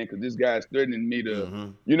backup then, because this guy's threatening me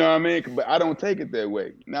to, you know what I mean? But I don't take it that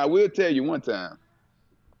way. Now I will tell you one time,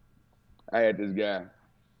 I had this guy.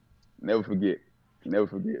 Never forget.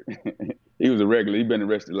 He was a regular. He been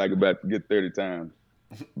arrested like about a good 30 times,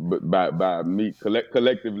 but by me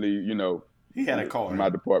collectively, you know. He had a car in my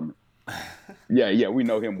department. Yeah, we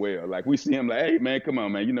know him well. Like we see him like, hey man, come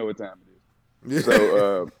on man, you know what time it is.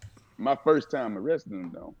 So my first time arresting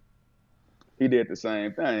him though, he did the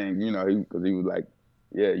same thing, you know, because he was like,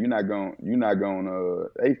 yeah, you're not gonna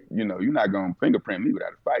fingerprint me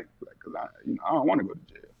without a fight, like, cause I don't want to go to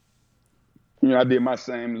jail. You know, I did my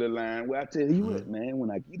same little line. Well, I tell you what, man,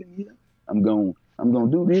 when I get in here, I'm gonna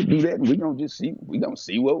do this, do that, and we gonna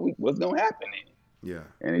see what's gonna happen then. Yeah.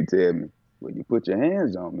 And he tell me, well, you put your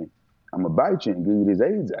hands on me, I'm gonna bite you and give you this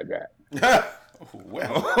AIDS I got.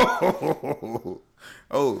 Well,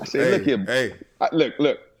 I said, look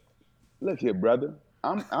here, look here, brother.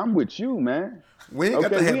 I'm with you, man. We ain't got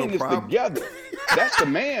to have no problem together. That's the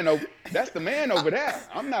man over there.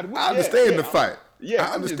 I'm not with you. I understand the fight. Yeah,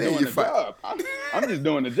 I understand your fight. Job. I'm just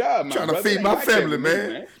doing the job, man. Trying to feed my family,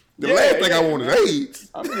 man. The last thing I want is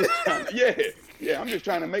AIDS. I'm just trying, I'm just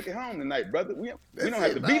trying to make it home tonight, brother. We don't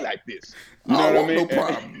have to be like this. You know what I mean? No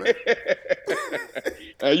problem, man.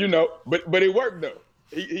 You know, but it worked though.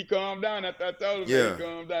 He calmed down after I told him. Yeah. He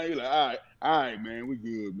calmed down. He like, all right, man, we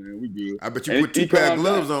good, man, we good. I bet you put 2 pair of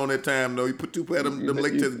gloves on that time though. You put 2 pair of them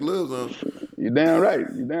latex gloves on. You're damn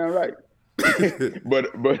right.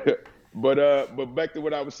 But back to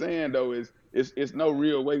what I was saying though is it's no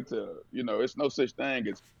real way to, you know, it's no such thing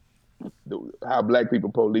as how black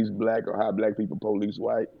people police black or how black people police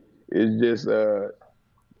white. It's just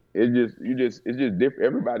different.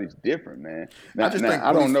 Everybody's different, man. Now,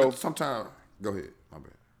 I don't know. Sometimes, go ahead. My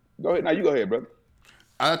bad. Go ahead. Now you go ahead, brother.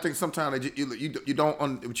 I think sometimes you don't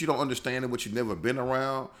understand it, what you've never been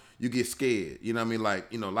around. You get scared. You know what I mean? Like,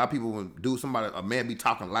 you know, a lot of people when a man be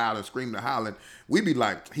talking loud and screaming and hollering, we be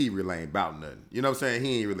like, he really ain't about nothing. You know what I'm saying?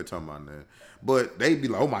 He ain't really talking about nothing. But they be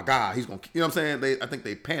like, oh my God, he's gonna. You know what I'm saying? I think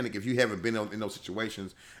they panic if you haven't been in those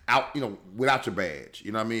situations without your badge.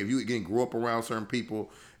 You know what I mean? If you again grew up around certain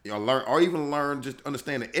people, you know, learn just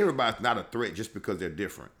understand that everybody's not a threat just because they're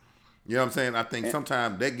different. You know what I'm saying? I think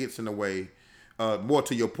sometimes that gets in the way. More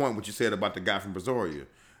to your point, what you said about the guy from Brazoria,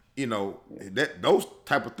 you know, that those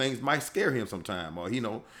type of things might scare him sometime, or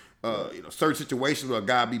certain situations where a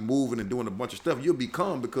guy be moving and doing a bunch of stuff, you'll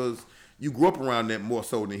become because you grew up around that more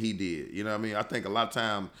so than he did. You know what I mean? I think a lot of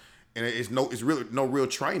time, and it's really no real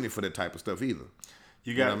training for that type of stuff either.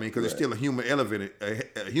 You know what I mean? Because it's still a human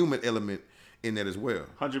element in that as well.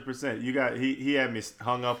 100%. You got he had me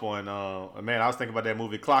hung up on man. I was thinking about that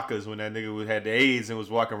movie Clockers when that nigga had the AIDS and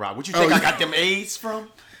was walking around. What you think I got them AIDS from?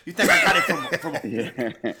 You think I got it from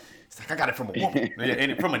It's like I got it from a woman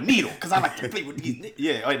and from a needle because I like to play with these.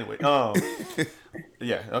 Yeah. Anyway.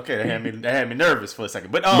 Yeah. Okay. That had me nervous for a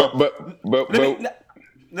second. But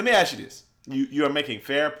let me ask you this: you are making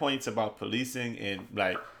fair points about policing and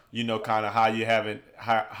like you know kind of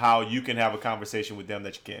how you can have a conversation with them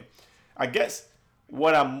that you can. I guess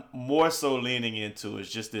what I'm more so leaning into is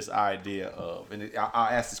just this idea of, and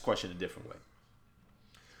I'll ask this question a different way.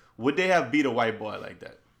 Would they have beat a white boy like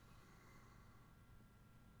that?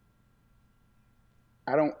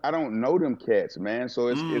 I don't know them cats, man. So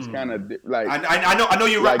it's kind of like I know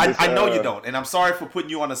you're right. Like I know you don't, and I'm sorry for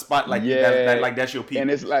putting you on the spot like that's your people.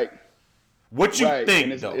 And it's like what you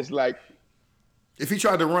think though. It's like if he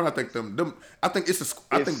tried to run, I think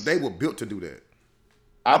they were built to do that.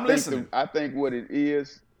 I think what it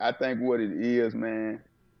is, man.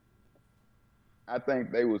 I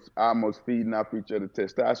think they was almost feeding off each other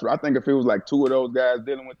testosterone. I think if it was like 2 of those guys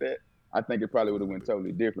dealing with that, I think it probably would have went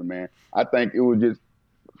totally different, man. I think it was just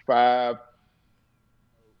 5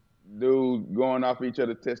 dudes going off each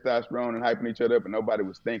other testosterone and hyping each other up, and nobody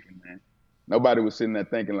was thinking, man. Nobody was sitting there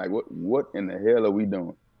thinking like, what in the hell are we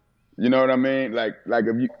doing? You know what I mean? Like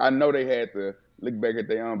I know they had to look back at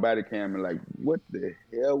their own body cam and like, what the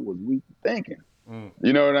hell was we thinking?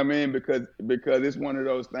 You know what I mean? Because it's one of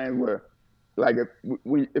those things where, like,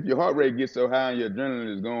 if your heart rate gets so high and your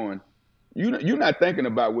adrenaline is going, you're not thinking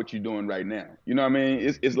about what you're doing right now. You know what I mean?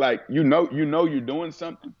 It's like you know you're doing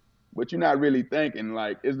something, but you're not really thinking.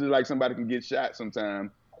 Like it's just like somebody can get shot sometime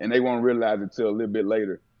and they won't realize it till a little bit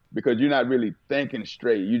later because you're not really thinking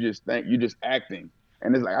straight. You just acting.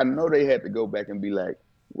 And it's like I know they had to go back and be like,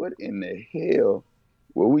 what in the hell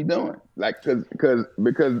What we doing? Like, because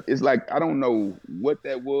it's like I don't know what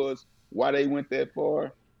that was, why they went that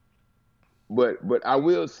far, but I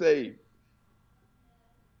will say,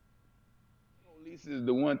 police is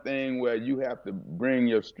the one thing where you have to bring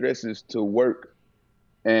your stresses to work,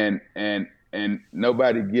 and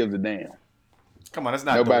nobody gives a damn. Come on, that's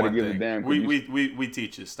not Nobody the one gives a thing. damn. We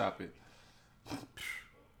teachers, stop it.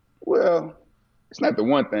 Well, it's not the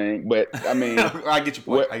one thing, but I mean, I get your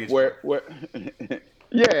point. What?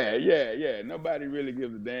 Yeah. Nobody really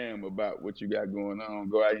gives a damn about what you got going on.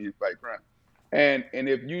 Go out here and fight crime. And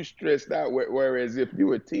if you stressed out, whereas if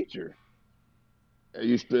you a teacher,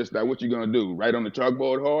 you stressed out, what you gonna do? Write on the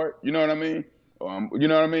chalkboard hard? You know what I mean? You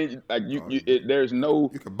know what I mean? Like there's no.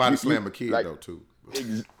 You can body slam a kid like, though too.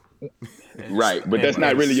 Right, but that's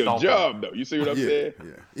not really your job though. You see what I'm saying?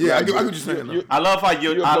 Yeah. Like, I get what you're saying. I love how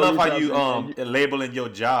you officer, labeling your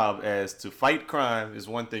job as to fight crime is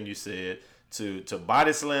one thing you said, to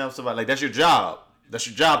body slam somebody, like that's your job. That's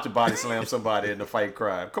your job to body slam somebody and to fight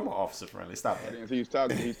crime. Come on, Officer Friendly, stop that. He's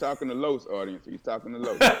talking to Los audience. He's talking to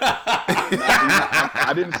Los.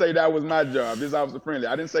 I didn't say that was my job. This Officer Friendly.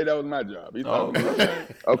 I didn't say that was my job. He's talking to Los.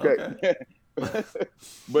 Okay.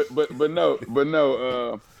 but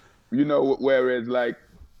no. You know, whereas like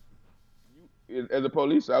as a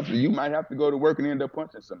police officer, you might have to go to work and end up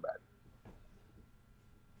punching somebody.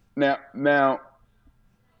 Now,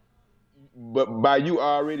 but by you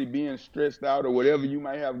already being stressed out or whatever you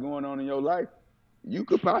might have going on in your life, you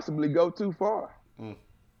could possibly go too far.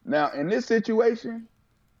 Now, in this situation,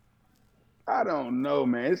 I don't know,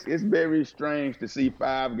 man. It's very strange to see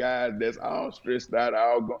 5 guys that's all stressed out,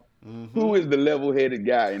 all going. Who is the level-headed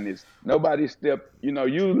guy in this? Nobody stepped. You know,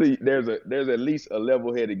 usually there's at least a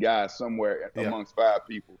level-headed guy somewhere amongst 5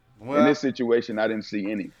 people. Well, in this situation, I didn't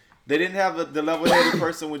see any. They didn't have the level-headed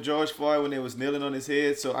person with George Floyd when they was kneeling on his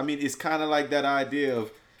head. So I mean, it's kind of like that idea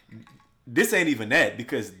of this ain't even that,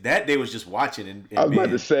 because that they was just watching and I was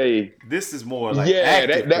about to say this is more like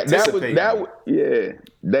that was yeah.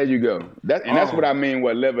 There you go. That's what I mean.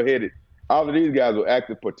 What level-headed? All of these guys were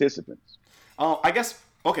active participants. I guess.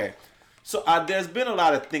 Okay, so there's been a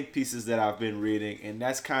lot of think pieces that I've been reading, and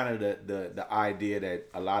that's kind of the idea that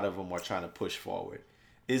a lot of them are trying to push forward,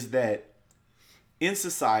 is that in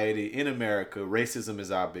society, in America, racism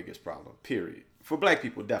is our biggest problem, period. For black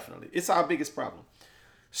people, definitely. It's our biggest problem.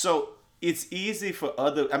 So it's easy for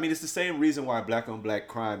it's the same reason why black on black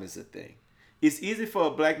crime is a thing. It's easy for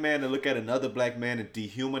a black man to look at another black man and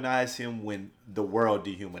dehumanize him when the world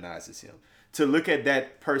dehumanizes him. To look at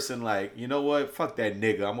that person like, you know what, fuck that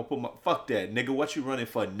nigga. I'm gonna fuck that nigga. What you running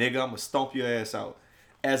for, nigga? I'm gonna stomp your ass out.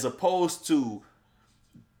 As opposed to,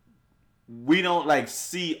 we don't like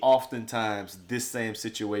see oftentimes this same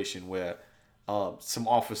situation where some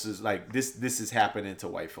officers like this is happening to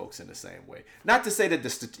white folks in the same way. Not to say that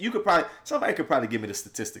somebody could probably give me the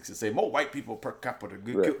statistics and say more white people per capita.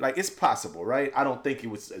 Right. Like it's possible, right? I don't think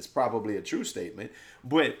it's probably a true statement,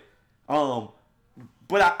 but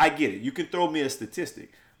I get it. You can throw me a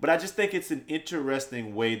statistic. But I just think it's an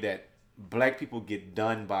interesting way that black people get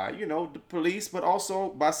done by, the police, but also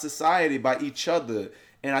by society, by each other.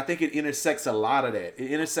 And I think it intersects a lot of that.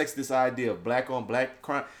 It intersects this idea of black on black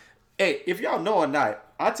crime. Hey, if y'all know or not,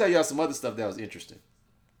 I'll tell y'all some other stuff that was interesting.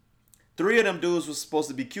 3 of them dudes was supposed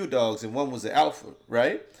to be Q dogs and one was an alpha,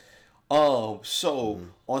 right? On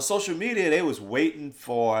social media, they was waiting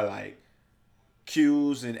for like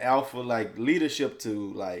Q's and alpha like leadership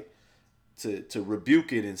to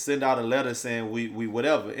rebuke it and send out a letter saying we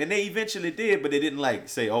whatever, and they eventually did, but they didn't like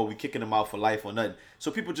say, oh, we kicking them out for life or nothing. So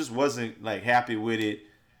people just wasn't like happy with it.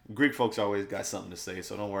 Greek folks always got something to say,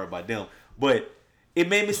 so don't worry about them. But it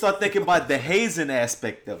made me start thinking about the hazing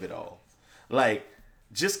aspect of it all, like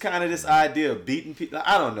just kind of this idea of beating people.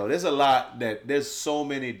 I don't know. There's so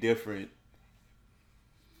many different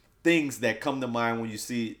things that come to mind when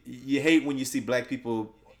you hate when you see black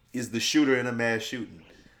people is the shooter in a mass shooting.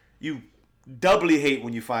 You doubly hate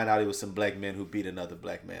when you find out it was some black men who beat another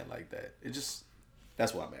black man like that.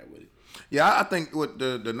 That's why I'm at with it. Yeah, I think what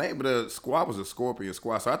the name of the squad was a Scorpion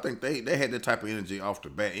Squad, so I think they had that type of energy off the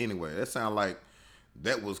bat anyway. That sounded like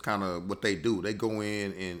that was kind of what they do. They go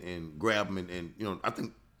in and grab them and I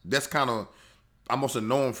think that's kind of almost a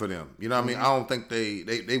norm for them. You know what I mean? I don't think they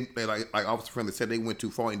like Officer Friendly said, they went too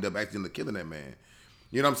far and ended up accidentally killing that man.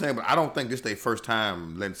 You know what I'm saying? But I don't think this their first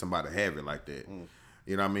time letting somebody have it like that.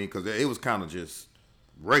 You know what I mean? Because it was kind of just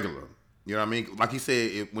regular. You know what I mean? Like he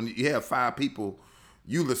said, when you have 5 people,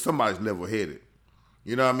 usually somebody's level-headed.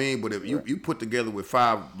 You know what I mean? But if you put together with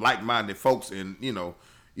 5 like-minded folks and, you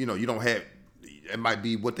don't have, it might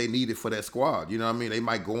be what they needed for that squad. You know what I mean? They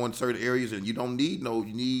might go in certain areas and you don't need you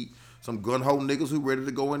need gun ho niggas who ready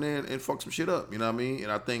to go in there and fuck some shit up. You know what I mean?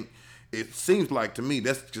 And I think it seems like to me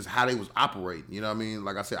that's just how they was operating. You know what I mean?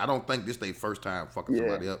 Like I said, I don't think this their first time fucking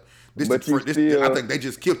somebody up. I think they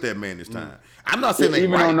just killed that man this time. I'm not saying they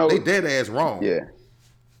right. They dead ass wrong. Yeah.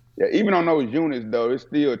 Yeah, even on those units though, it's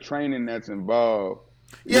still training that's involved.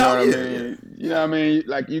 You know what I mean? You know what I mean?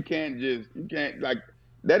 Like you can't like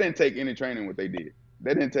that didn't take any training what they did.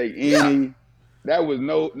 That didn't take any that was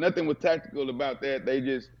nothing was tactical about that. They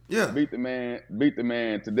just beat the man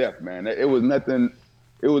to death, man. It was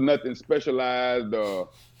nothing specialized or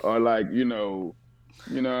like, you know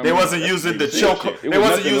they wasn't using the choke. They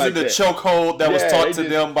wasn't using the chokehold that was taught to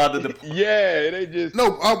them by the. They just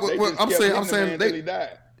I'm saying they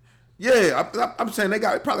died. Yeah, I'm saying they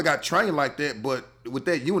probably got trained like that, but with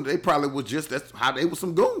that unit, they probably was just that's how they was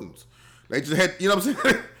some goons. They just had, you know what I'm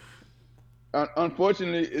saying?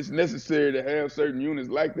 Unfortunately, it's necessary to have certain units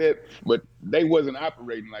like that, but they wasn't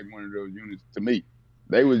operating like one of those units to me.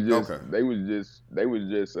 They was just, they was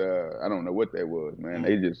just. I don't know what that was, man.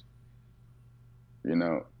 They just, it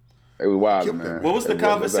was wild, man. What was the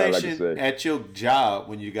conversation at your job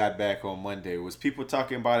when you got back on Monday? Was people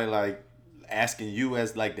talking about it like asking you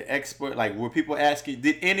as like the expert? Like, were people asking?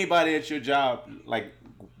 Did anybody at your job like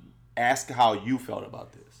ask how you felt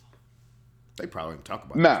about this? They probably didn't talk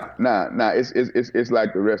about it. Nah. It's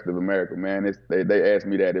like the rest of America, man. They ask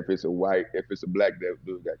me that if it's a black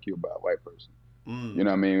dude got killed by a white person. You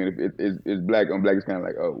know what I mean? If it's black on black, it's kind of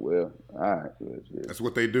like, oh well, all right. Well, shit. That's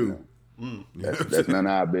what they do. That's none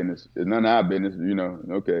of our business. It's none of our business.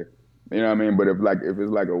 Okay. You know what I mean? But if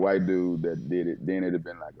it's like a white dude that did it, then it'd have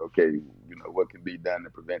been like, okay, what can be done to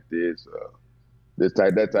prevent this, that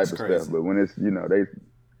type of stuff. But when it's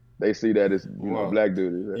they see that it's black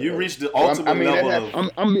dude. You reached the ultimate level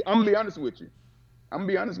of. I'm gonna be honest with you. I'm gonna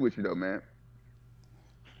be honest with you though, man.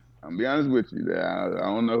 I'm gonna be honest with you. I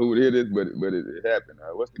don't know who it is, but it happened.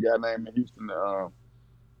 What's the guy name in Houston?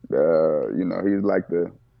 He's like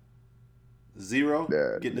the Zero.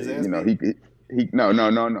 Getting his ass. No. I think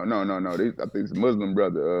it's a Muslim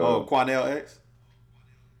brother. Quanell X.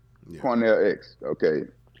 Yeah. Quanell X. Okay.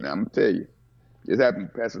 Now I'm gonna tell you, this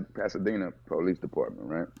happened in Pasadena Police Department,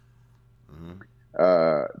 right? Mm-hmm.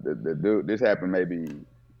 The dude. This happened maybe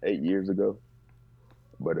 8 years ago.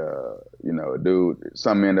 But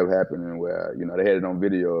something ended up happening where they had it on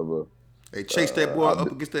video of they chased that boy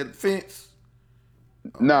up against that fence.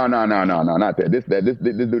 No, not that. This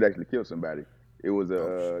dude actually killed somebody. It was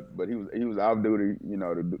but he was off duty. He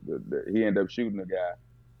ended up shooting a guy,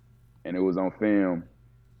 and it was on film.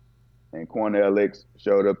 And Quanell X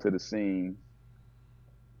showed up to the scene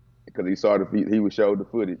because he was showed the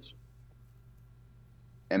footage,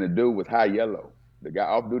 and the dude was high yellow. The guy,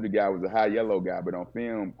 off-duty guy, was a high yellow guy, but on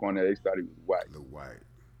film, Quanell X thought he was white.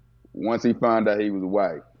 Once he found out he was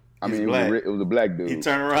white, it was a black dude. He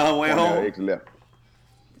turned around, went home. X left.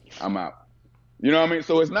 I'm out. You know what I mean?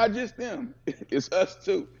 So it's not just them; it's us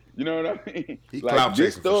too. You know what I mean? He like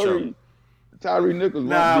this story, Tyre Nichols.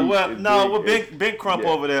 Ben Crump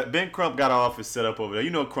over there. Ben Crump got an office set up over there.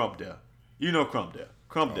 You know Crump there.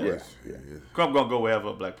 Crump there. Yeah. Crump gonna go wherever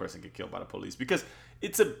a black person get killed by the police because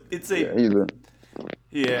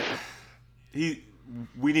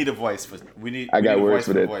we need a voice for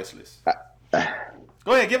the voiceless.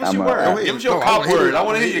 Go ahead, give us your word. Give us your cop word. I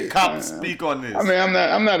want to hear your cop speak on this. I mean,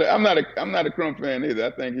 I'm not a Crump fan either.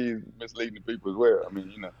 I think he's misleading the people as well. I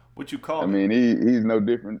mean, what you call? I mean, he's no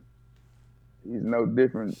different. He's no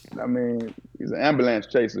different. I mean, he's an ambulance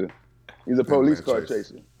chaser. He's a police car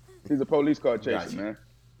chaser. He's a police car chaser, man.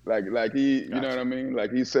 Like he, you know what I mean?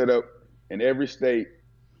 Like he's set up in every state.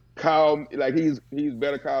 He's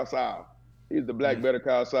Better Call Saul. He's the black Better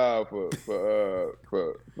Call Saul for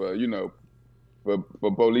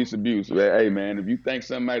police abuse. Hey man, if you think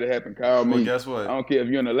something might have happened, call me. Well, guess what? I don't care if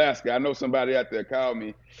you're in Alaska. I know somebody out there. Call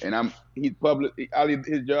me, and he's public.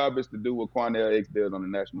 His job is to do what Quanell X does on the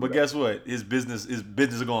national. But guess what? His business is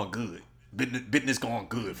going good. Business going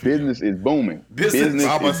good. Business is booming. Business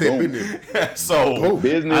is booming. So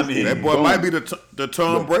business. That boy might be the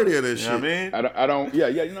Tom Brady of this shit. You know what I mean? I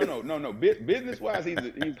don't. No. Business wise, he's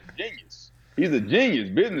a genius. He's a genius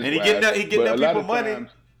business. And he getting them people money.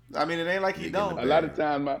 I mean, it ain't like he don't. A lot of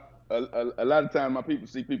time, my people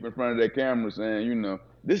see people in front of their camera saying,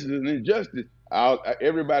 this is an injustice.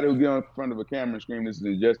 Everybody who get in front of a camera and scream this is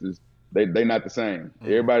injustice, they not the same. Mm-hmm.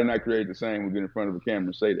 Everybody not created the same who get in front of a camera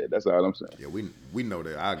and say that. That's all I'm saying. Yeah, we know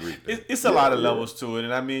that. I agree. It's a lot of levels to it,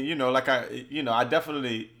 and I mean, I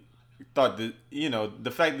definitely thought that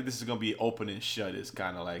the fact that this is gonna be open and shut is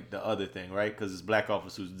kind of like the other thing, right? Because it's black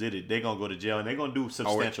officers who did it. They're gonna go to jail and they're gonna do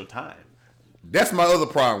substantial time. That's my other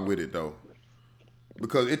problem with it, though.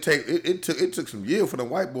 Because it took some years for the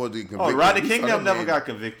white boys to get convicted. Oh, Rodney We saw King that never man. got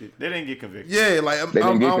convicted. They didn't get convicted. Yeah, like They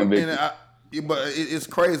didn't get convicted. but it's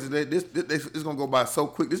crazy that this it's gonna go by so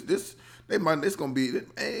quick. It's gonna be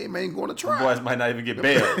hey man going to trial. Boys might not even get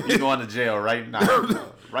bail. You going to jail right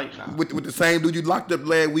now. Right now. With the same dude you locked up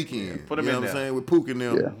last weekend. put him you know in what I'm there. saying? With Pook and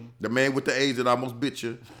them. Yeah. The man with the AIDS that almost bit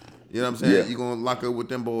you. You know what I'm saying? Yeah. You gonna lock up with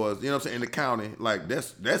them boys. You know what I'm saying? In the county. Like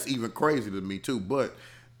that's even crazy to me too. But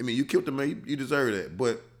I mean you killed the man, you deserve that.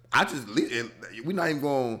 But we're not even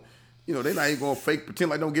going, they're not even going to fake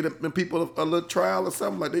pretend like don't get them people a little trial or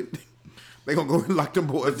something like they gonna go and lock them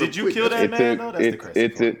boys. Did up you quick. kill that man though? That's the crazy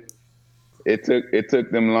part. It took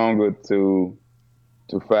them longer to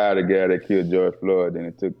fire the guy that killed George Floyd than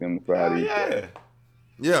it took them to fire these guys.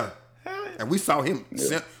 Yeah. Hell yeah. And we saw him.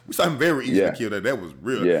 We saw him very easily Yeah. kill that. That was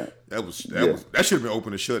real. Yeah. That should have been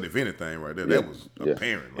open and shut if anything right there. That was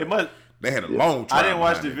apparent. It must. They had a long trial. I didn't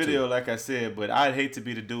watch the behind it, video, too. like I said, but I'd hate to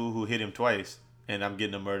be the dude who hit him twice, and I'm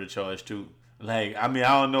getting a murder charge too. Like, I mean,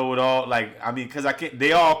 I don't know what all. Like, I mean, because I can't.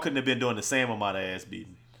 They all couldn't have been doing the same amount of ass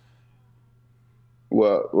beating.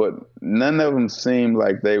 Well, none of them seemed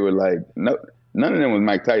like they were like none of them was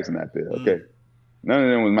Mike Tyson out there. Okay, none of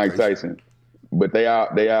them was Mike Tyson, but they all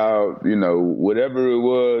whatever it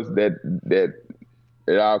was that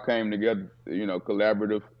it all came together.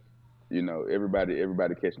 Collaborative.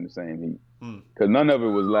 Everybody catching the same heat. Because none of it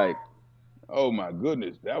was like, oh my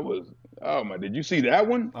goodness, that was, oh my, did you see that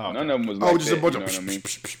one? Oh, okay. None of them was like just that, a bunch you know of what I mean?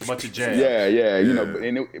 Bunch of jabs.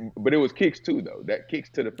 Yeah, but it was kicks too though. That kicks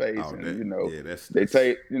to the face, they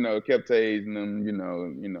kept tasing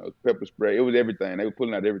them, pepper spray. It was everything. They were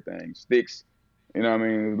pulling out everything, sticks. You know what I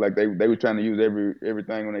mean? It was like they were trying to use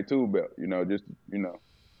everything on their tool belt.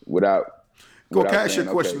 Without. Go, can I ask you a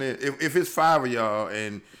saying, question? okay. Then? If it's 5 of y'all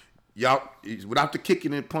and y'all without the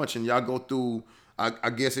kicking and punching, y'all go through. I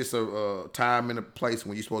guess it's a time and a place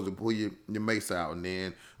when you're supposed to pull your mace out, and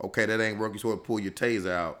then that ain't working. You're supposed to pull your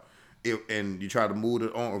taser out, and you try to move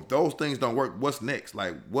it on. If those things don't work, what's next?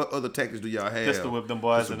 Like, what other tactics do y'all have? Pistol whip them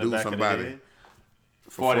boys to in the do back of the somebody head.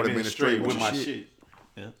 for 40 minutes straight with your my shit.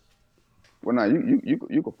 Yeah. Well, now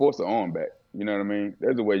you could force an arm back. You know what I mean?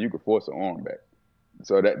 There's a way you could force an arm back.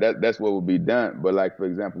 So that's what would be done. But like for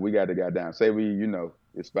example, we got the guy down. Say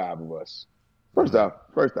it's 5 of us. First off,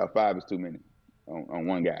 5 is too many on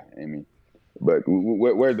one guy. I mean, but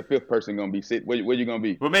where's the 5th person gonna be? Where you gonna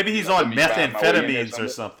be? Well, maybe he's on methamphetamines or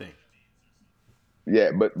something.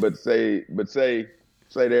 Yeah, but say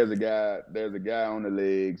there's a guy on the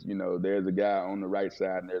legs. There's a guy on the right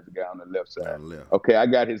side and there's a guy on the left side. Okay, I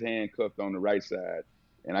got his hand cuffed on the right side.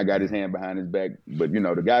 And I got his hand behind his back, but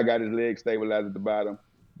the guy got his leg stabilized at the bottom.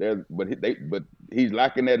 But he's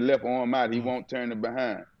locking that left arm out. He won't turn it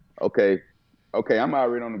behind. Okay, I'm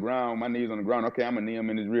already on the ground. My knees on the ground. Okay, I'm gonna knee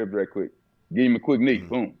him in his ribs right quick. Give him a quick knee.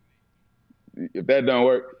 Boom. If that don't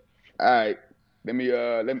work, all right. Let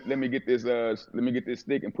me get this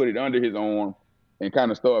stick and put it under his arm and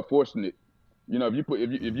kind of start forcing it. If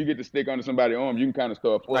you get the stick under somebody's arm, you can kind of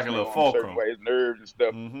start forcing like a little fulcrum, his nerves and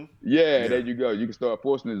stuff. Mm-hmm. Yeah, there you go. You can start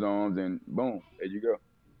forcing his arms, and boom, there you go.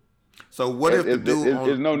 So what if the dude?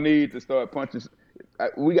 There's no need to start punching.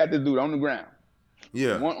 We got this dude on the ground.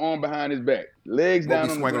 Yeah. One arm behind his back, legs down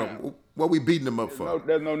on the ground. What we beating him up for?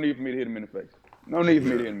 There's no need for me to hit him in the face. No need for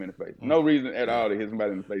me to hit him in the face. No reason at all to hit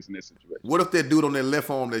somebody in the face in this situation. What if that dude on that left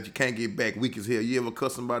arm that you can't get back weak as hell? You ever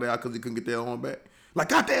cuss somebody out because he couldn't get their arm back? Like,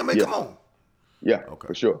 goddamn, man, come on. Yeah, okay.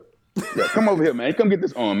 For sure. Yeah, come over here, man. Come get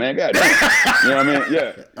this arm, man. God damn. You know what I mean?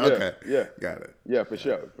 Yeah. Okay. Yeah. Got it. Yeah, for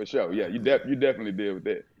sure. Yeah, you definitely deal with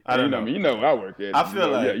that. I don't know. You know where I work at. I feel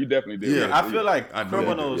like you definitely deal with that. I feel like I know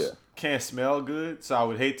criminals you do. can't smell good, so I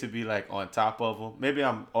would hate to be like on top of them. Maybe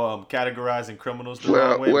I'm categorizing criminals the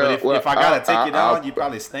wrong way, but if I gotta take you down, you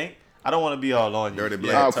probably stink. I don't want to be all on you. Dirty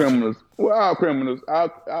black. All criminals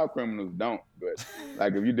don't. But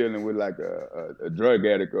like if you're dealing with like a drug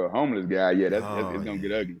addict or a homeless guy, it's gonna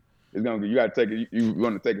get ugly. You gotta take it. You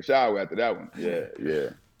want to take a shower after that one. Yeah.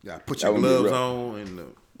 Yeah, put your gloves on and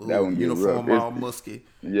the uniform all musky.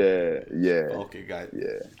 Yeah. Okay, got it.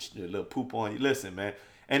 Yeah. A little poop on you. Listen, man.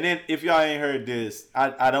 And then if y'all ain't heard this,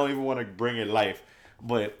 I don't even want to bring it life,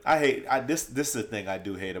 but this is the thing I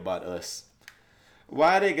do hate about us.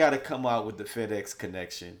 Why they got to come out with the FedEx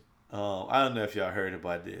connection? I don't know if y'all heard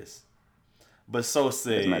about this, but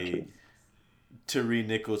say Tyree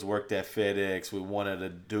Nichols worked at FedEx with one of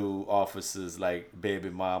the officers like baby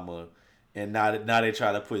mama, and now they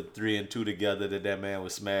try to put 3 and 2 together that man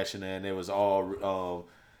was smashing her, and it was all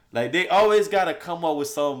like they always got to come up with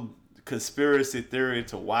some conspiracy theory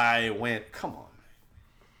to why it went. Come on,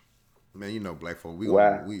 Man, you know, black folk.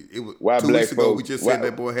 Why? It was Why 2 black weeks ago. folk? We just Why? said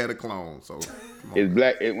that boy had a clone. So come on. It's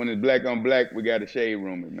black. When it's black on black, we got to shade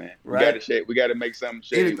room it, man. We got Right. to shade. We got to make something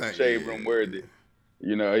Anything, shade yeah, room worthy.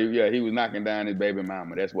 You know, he was knocking down his baby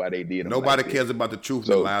mama. That's why they did him. Nobody like cares this. about the truth.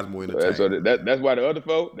 So, and lies more entertaining. so that's why the other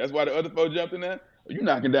folk. That's why the other folk jumped in there. You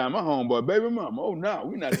knocking down my homeboy, baby mama. Oh no,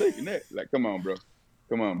 we not taking that. Like, come on, bro.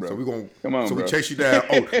 Come on, bro. So we gonna come on, so bro. we chase you down.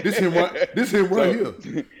 Oh, this him right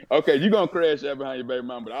here. Okay, you gonna crash out behind your baby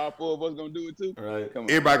mama, but all 4 of us gonna do it too. Right. Come on.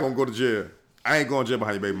 Everybody gonna go to jail. I ain't going to jail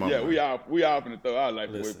behind your baby mama. Yeah, we all finna throw our life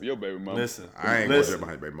away for your baby mama. Listen, I ain't going to jail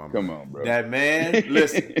behind your baby mama. Come on, bro. that man.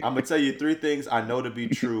 Listen, I'm gonna tell you 3 things I know to be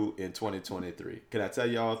true in 2023. Can I tell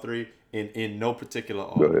you all 3 in no particular Go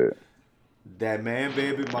order? ahead. That man,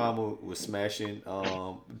 baby mama, was smashing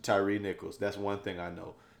Tyree Nichols. That's one thing I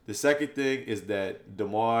know. The second thing is that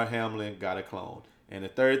DeMar Hamlin got a clone. And the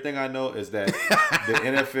third thing I know is that the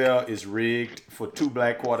NFL is rigged for 2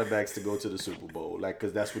 black quarterbacks to go to the Super Bowl. Like,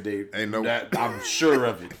 because that's what they... I'm sure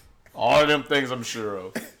of it. All of them things I'm sure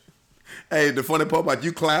of. Hey, the funny part about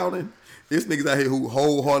you clowning, this niggas out here who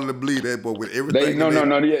wholeheartedly believe that, but with everything... No.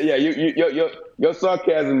 Yeah. Your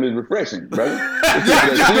sarcasm is refreshing, brother.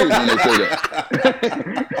 They're serious when they say that.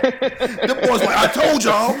 Them boys like, I told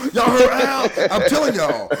y'all. Y'all heard Al?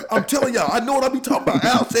 I'm telling y'all. I know what I be talking about.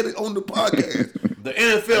 Al said it on the podcast. The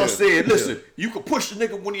NFL said, listen, you can push the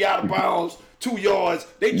nigga when he out of bounds 2 yards.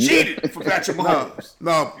 They cheated for Patrick Mahomes.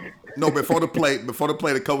 No. Before the play,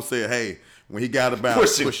 the coach said, hey, when he got out of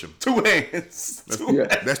bounds, push him. 2 hands.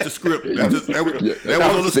 That's the script. That was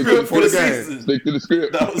on the Stick script for the game. season. Stick to the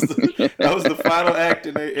script. That was the final act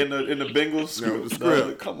in the Bengals script. The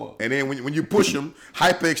script. Come on. And then when you push him,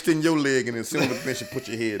 extend your leg and then sit on the bench and put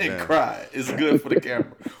your head And down. cry. It's good for the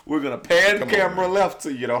camera. We're going to pan the camera left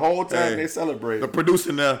to you the whole time they celebrate. The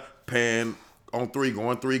producer now, pan on 3,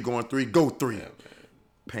 going 3, go 3. Yeah,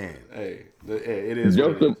 Pan. hey, it is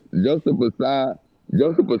what it is.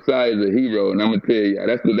 Joseph Asai is a hero, and I'm gonna tell you,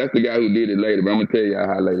 that's the guy who did it later. But I'm gonna tell you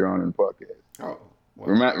how later on in the podcast. Oh, well.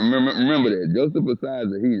 Remember that Joseph Asai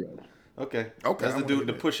is a hero. Okay. Okay, That's the I'm dude, with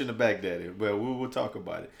the that. pushing the Baghdadi. Well, we will talk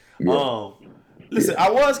about it. Yeah. Listen, I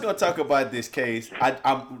was gonna talk about this case.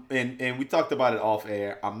 And we talked about it off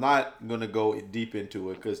air. I'm not gonna go deep into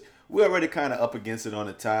it because we're already kind of up against it on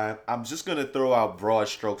the time. I'm just gonna throw out broad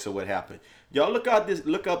strokes of what happened. Y'all look up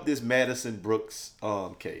this Madison Brooks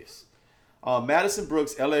case. Madison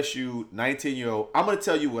Brooks, LSU, 19-year-old. I'm going to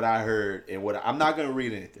tell you what I heard and I'm not going to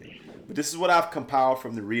read anything. But this is what I've compiled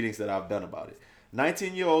from the readings that I've done about it.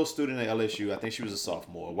 19-year-old student at LSU, I think she was a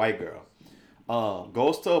sophomore, white girl.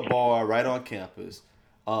 Goes to a bar right on campus.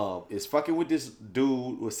 Is fucking with this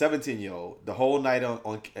dude, with 17-year-old, the whole night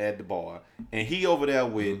at the bar. And he over there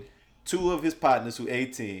with 2 of his partners who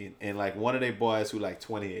 18 and like one of their boys who like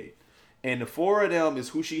 28. And the 4 of them is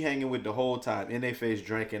who she hanging with the whole time, in their face,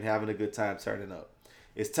 drinking, having a good time, turning up.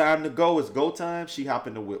 It's time to go. It's go time. She hop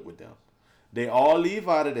in the whip with them. They all leave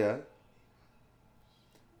out of there.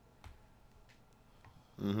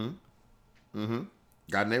 Got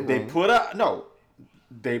in their They room. put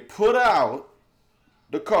out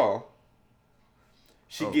the car.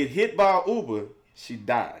 She get hit by an Uber. She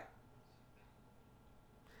died.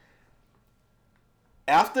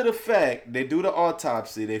 After the fact, they do the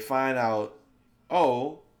autopsy. They find out,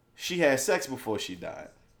 she had sex before she died.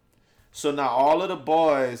 So now all of the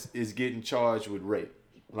boys is getting charged with rape,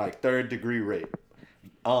 like 3rd-degree rape,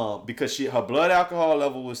 because her blood alcohol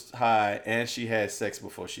level was high and she had sex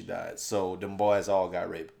before she died. So them boys all got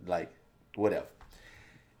raped, like whatever.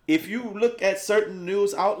 If you look at certain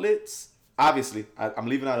news outlets, obviously, I'm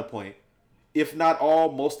leaving out a point. If not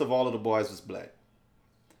all, most of all of the boys was black.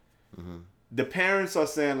 The parents are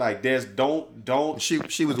saying like,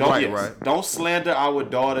 She was white, right? Don't slander our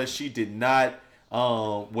daughter. She did not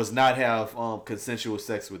was not have consensual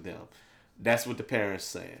sex with them. That's what the parents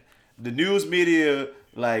saying. The news media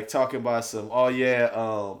like talking about some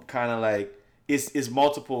kind of like it's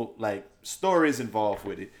multiple like stories involved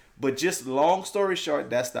with it. But just long story short,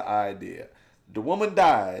 that's the idea. The woman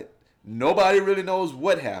died. Nobody really knows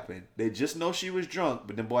what happened. They just know she was drunk,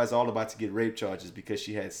 but them boys all about to get rape charges because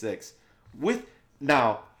she had sex with.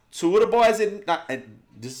 Now, 2 of the boys and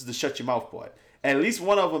this is the shut your mouth part. At least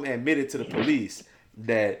one of them admitted to the police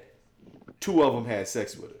that 2 of them had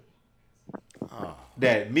sex with her.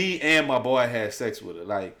 That me and my boy had sex with her.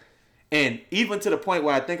 Like, and even to the point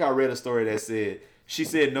where I think I read a story that said she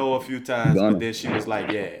said no a few times, but then she was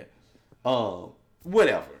like, yeah.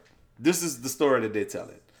 Whatever. This is the story that they're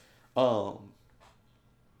telling.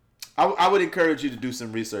 I would encourage you to do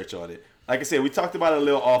some research on it. Like I said, we talked about it a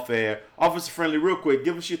little off air. Officer Friendly, real quick,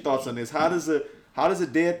 give us your thoughts on this. How does a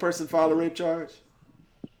dead person file a rape charge?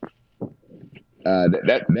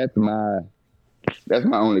 That's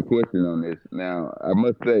my only question on this. Now, I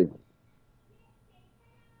must say,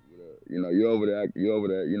 you're over there,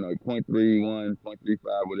 0.31, 0.35,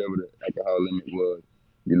 whatever the alcohol limit was.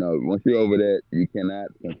 Once you're over that, you cannot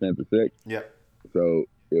consent to sex. Yep. So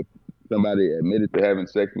if somebody admitted to having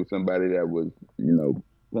sex with somebody that was,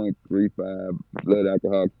 0.35 blood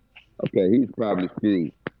alcohol, okay, he's probably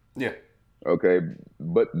screwed. Yeah. Okay,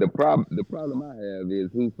 but the problem I have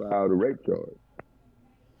is who filed a rape charge.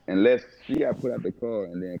 Unless she got put out the car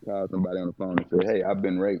and then called somebody on the phone and said, "Hey, I've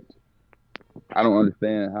been raped." I don't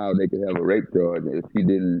understand how they could have a rape charge if she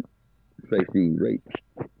didn't say she was raped.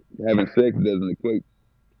 Having sex doesn't equate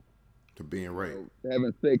to being raped.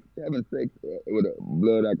 Having sex with a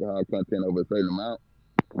blood alcohol content over a certain amount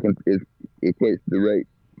it equates to rape,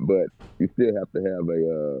 but you still have to have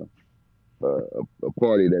a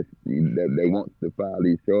party that wants to file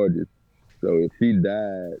these charges. So if she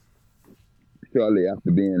died shortly after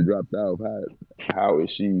being dropped off, how is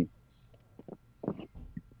she?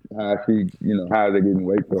 How is they getting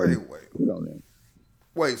weight charges?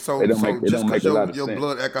 Wait, so just because your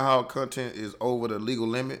blood alcohol content is over the legal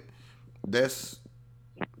limit,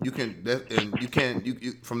 you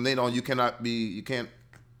from then on you can't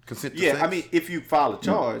consent to sex? Yeah, I mean, if you file a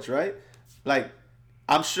charge, right? Like,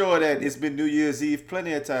 I'm sure that it's been New Year's Eve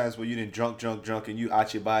plenty of times where you didn't drunk, and you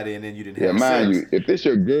out your body, and then you didn't have sex. Yeah, mind you, if it's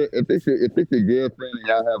your girlfriend and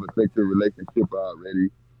y'all have a sexual relationship already,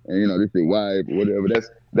 and this is your wife, whatever,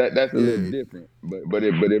 that's a little different. But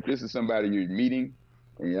if this is somebody you're meeting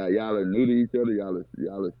and y'all are new to each other, y'all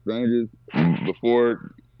are strangers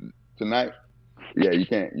before tonight, yeah, you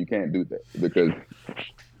can't do that because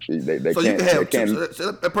they so can't. You can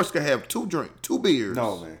have that person can have two beers.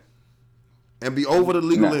 No, man. And be over the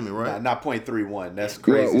legal limit, right? Not 0.31. That's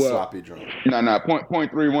crazy sloppy drunk. No,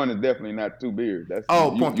 0.31 is definitely not 2 beers. That's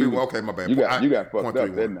 0.31. Okay, my bad. You got fucked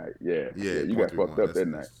up that night. Yeah. You got fucked up that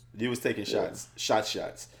night. You was taking shots. Yeah.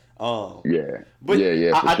 But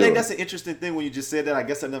I think sure. that's an interesting thing when you just said that. I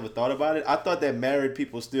guess I never thought about it. I thought that married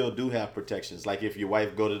people still do have protections. Like if your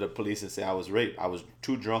wife go to the police and say I was raped, I was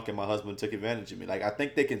too drunk and my husband took advantage of me. Like I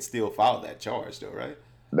think they can still file that charge though, right?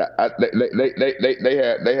 They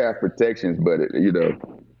have protections, but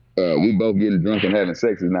we both getting drunk and having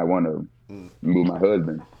sex is not one of them. With my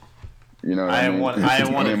husband, I didn't want to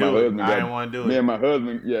do it. I didn't want to do it. Me and my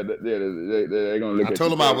husband, they're gonna look. I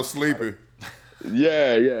told him I was sleeping.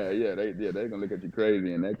 Yeah. They're gonna look at you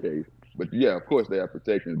crazy in that case. But yeah, of course they have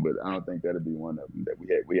protections, but I don't think that'll be one of them. That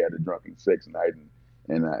we had a drunken sex night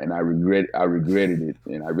and I regretted it,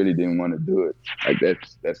 and I really didn't want to do it. Like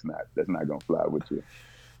that's not gonna fly with you.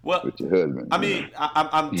 Well, with your husband. I mean,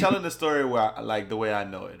 I'm telling the story like the way I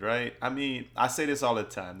know it, right? I mean, I say this all the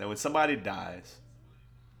time that when somebody dies,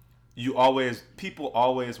 people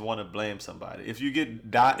always want to blame somebody. If you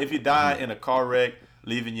die in a car wreck,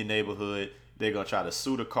 leaving your neighborhood, they're gonna try to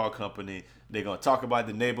sue the car company. They're gonna talk about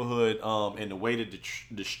the neighborhood and the way that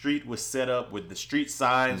the street was set up, with the street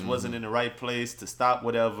signs wasn't in the right place to stop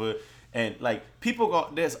whatever. And like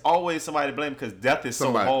there's always somebody to blame because death is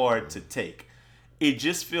so hard to take. It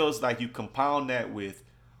just feels like you compound that with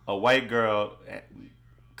a white girl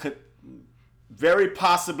very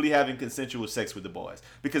possibly having consensual sex with the boys.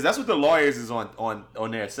 Because that's what the lawyers is on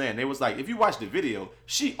there saying. They was like, if you watch the video,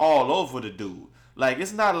 she all over the dude. Like,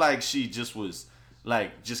 it's not like she just was,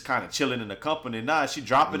 like, just kind of chilling in the company. Nah, she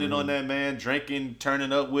dropping it on that man, drinking,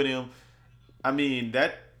 turning up with him. I mean,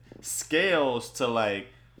 that scales to, like,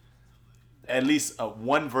 at least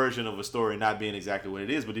one version of a story not being exactly what it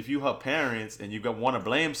is. But if you her parents and you want to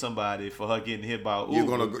blame somebody for her getting hit by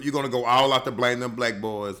Uber, you're gonna go all out to blame them black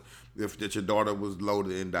boys that your daughter was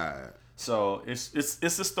loaded and died. So it's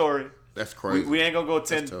a story. That's crazy. We ain't gonna go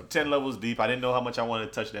 10 levels deep. I didn't know how much I wanted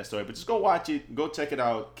to touch that story, but just go watch it, go check it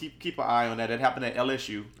out. Keep an eye on that. It happened at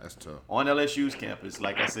LSU. That's tough. On LSU's campus,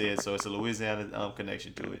 like I said. So it's a Louisiana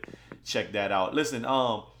connection to it. Check that out. Listen,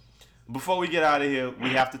 before we get out of here, we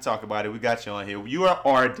have to talk about it. We got you on here. You are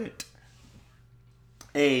ardent,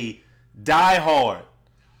 a diehard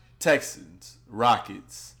Texans,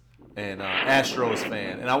 Rockets, and Astros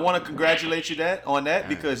fan, and I want to congratulate you on that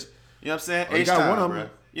because you know what I'm saying. H-Town, bro.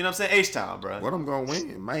 You know what I'm saying? H-Town, bro. What I'm gonna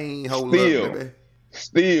win? Man, hold up, baby.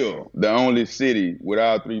 Still the only city with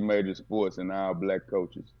all 3 major sports and all black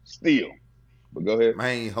coaches. Still, but go ahead.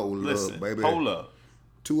 Man, hold up, baby. Hold up.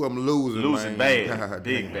 2 of them losing bad, God,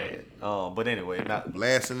 big bad. But anyway, not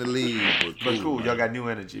last in the league. But cool, y'all got new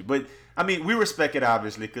energy. But I mean, we respect it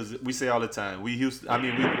obviously because we say all the time we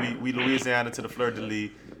Louisiana to the fleur de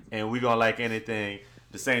lis, and we gonna like anything.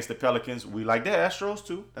 The Saints, the Pelicans, we like the Astros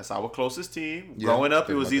too. That's our closest team. Yeah, growing up,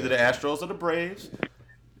 it was either the Astros or the Braves.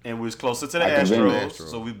 and we was closer to the How convenient. Astros.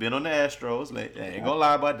 So we've been on the Astros. Like, I ain't gonna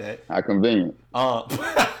lie about that. How convenient.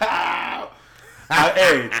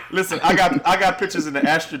 Hey, listen, I got pictures in the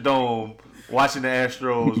Astrodome watching the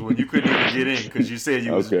Astros when you couldn't even get in because you said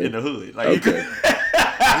you was in the hood. Like you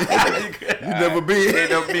You never been. ain't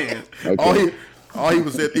never been. Okay. All he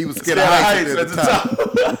was scared of heights at the top.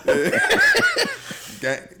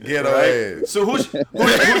 Get Right? ass. So who's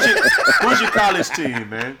your college team,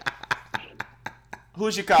 man?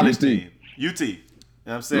 Who's your college team? UT. You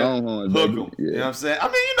know what I'm saying? Longhorns, Hook 'em. baby. You know Yeah. what I'm saying? I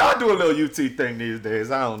mean, I do a little UT thing these days.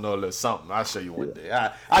 I don't know, a little something. I'll show you one day.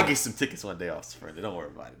 I'll get some tickets one day off, friend. Don't worry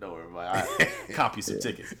about it. I'll comp you some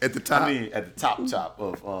tickets. At the top? I mean, at the top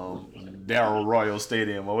of Darrell Royal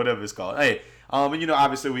Stadium or whatever it's called. Hey, and you know,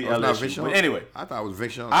 obviously we It's not LSU. Vic But anyway, I thought it was Vic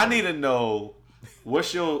Sean. I need to know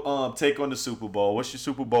what's your take on the Super Bowl. What's your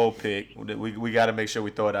Super Bowl pick? We got to make sure we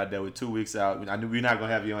throw it out there with 2 weeks out. I knew we're not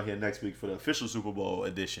gonna have you on here next week for the official Super Bowl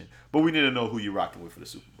edition, but we need to know who you're rocking with for the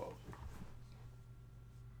Super Bowl.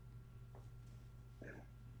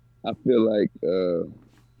 I feel like the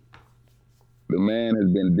man has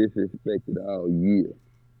been disrespected all year.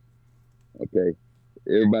 Okay,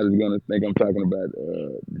 everybody's gonna think I'm talking about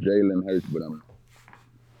Jalen Hurts, but I'm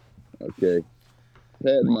okay.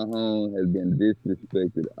 Pat Mahomes has been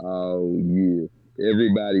disrespected all year.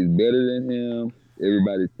 Everybody's better than him.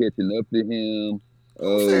 Everybody's catching up to him.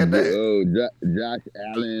 said that? Josh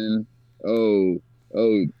Allen. Oh,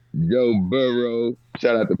 Joe Burrow.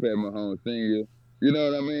 Shout out to Pat Mahomes Sr. You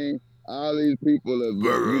know what I mean? All these people have,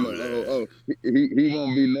 he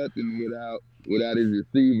won't be nothing without his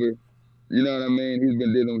receiver. You know what I mean? He's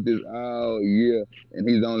been dealing with this all year, and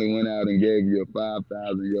he's only went out and gave you a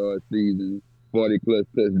 5,000-yard season, 40-plus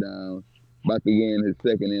touchdowns, about to win his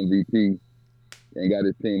second MVP, and got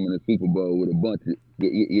his team in the Super Bowl with a bunch of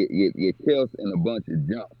get Kels and a bunch of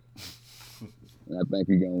jumps. And I think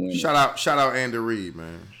he's gonna win. Shout out Andy Reid,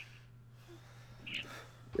 man.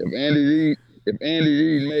 If Andy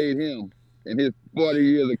Reid made him in his 40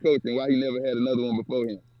 years of coaching, why he never had another one before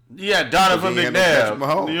him? Yeah, Donovan He had no McNabb. Patrick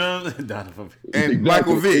Mahomes. You know, Donovan. And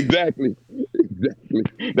Michael Vick. Exactly.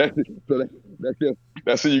 That's it. So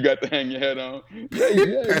that's who you got to hang your head on.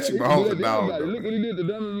 Patrick Mahomes a dog, though. Look what he did to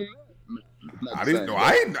Donovan. I didn't know.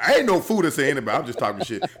 I ain't no fool to say anybody. I'm just talking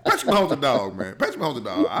shit. Patrick Mahomes a dog, man. Patrick Mahomes a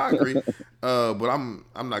dog. I agree. But I'm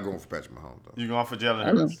not going for Patrick Mahomes though. You going for Jalen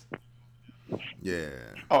Hurts? Yeah.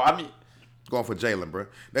 Oh, I mean, Going for Jalen, bro.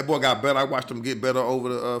 That boy got better. I watched him get better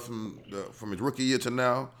over from his rookie year to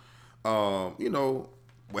now. You know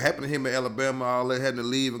what happened to him at Alabama? All that had to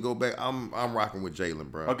leave and go back. I'm rocking with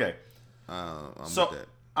Jalen, bro. okay. I'm So with that.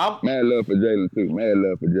 Mad love for Jalen too. Mad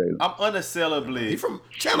love for Jalen. I'm unassailably. He from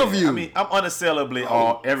Channelview. I mean, I'm unassailably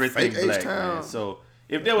all everything fake black, H-Town. man. So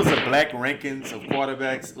if there was a black rankings of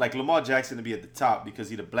quarterbacks, like Lamar Jackson to be at the top because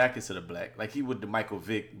he the blackest of the black. Like he would the Michael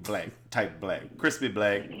Vick black type black, crispy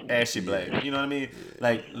black, ashy black. You know what I mean?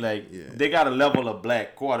 Like they got a level of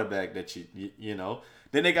black quarterback that you know.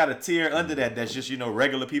 Then they got a tier under that's just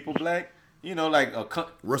regular people black. You know, like a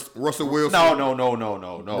Russell Wilson.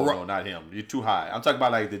 No, not him. You're too high. I'm talking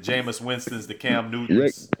about like the Jameis Winstons, the Cam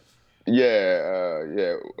Newtons.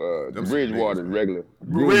 Bridgewater's regular.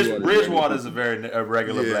 Bridgewater's a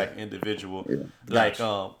regular Yeah. black individual. Yeah.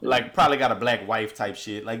 Like probably got a black wife type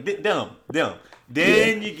shit. Like them.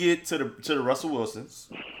 Then you get to the Russell Wilsons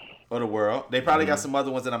of the world. They probably got some other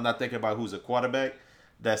ones that I'm not thinking about who's a quarterback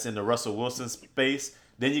that's in the Russell Wilson space.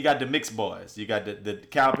 Then you got the mixed boys. You got the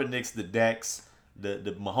Kaepernicks, the Daks,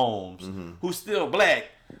 the Mahomes, who's still black,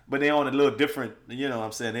 but they on a little different, you know what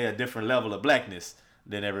I'm saying? They're a different level of blackness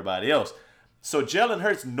than everybody else. So Jalen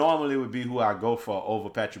Hurts normally would be who I go for over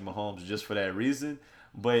Patrick Mahomes just for that reason.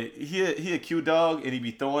 But he a cute dog, and he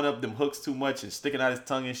be throwing up them hooks too much and sticking out his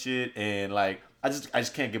tongue and shit. And like I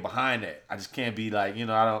just can't get behind that. I just can't be like,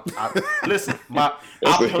 listen, I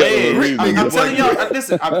pledge. I'm telling y'all,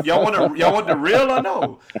 listen, y'all want the real or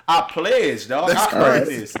no? I pledge, dog. I earned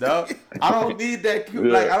this, dog. I don't need that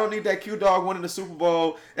cute I don't need that cute dog winning the Super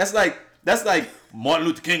Bowl. That's like Martin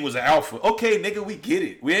Luther King was an alpha. Okay, nigga, we get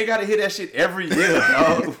it. We ain't gotta hear that shit every year,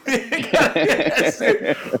 dog. We ain't gotta hear that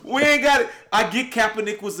shit. We ain't got it. I get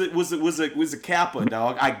Kaepernick was a Kappa,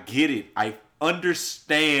 dog. I get it. I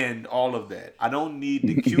understand all of that. I don't need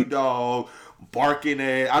the cute dog barking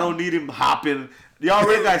at. I don't need him hopping. Y'all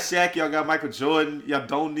already got Shaq. Y'all got Michael Jordan. Y'all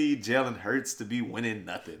don't need Jalen Hurts to be winning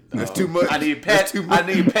nothing. Dog. That's too much. I need Pat. I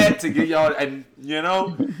need Pat to give y'all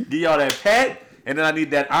give y'all that Pat. And then I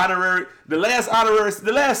need that honorary. The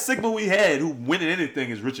last Sigma we had who winning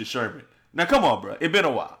anything is Richard Sherman. Now come on, bro. It's been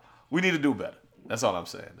a while. We need to do better. That's all I'm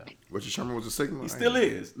saying. Though. Richard Sherman was a Sigma. He still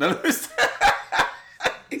is.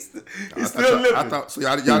 He's still living. I thought so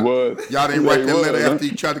y'all was. didn't Yeah, write he that letter was, after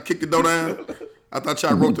he tried to kick the door down. I thought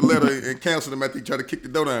y'all wrote the letter and canceled him after he tried to kick the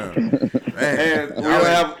door down. Man, And we don't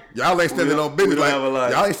have. y'all ain't standing on business we don't like have a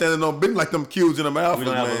lot. y'all ain't standing on business like them Qs in them alphas. We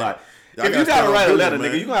don't have man. a lot. Y'all If you stand gotta on write a business, letter,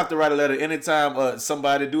 man. nigga, you gonna have to write a letter anytime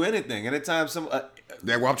somebody do anything. Anytime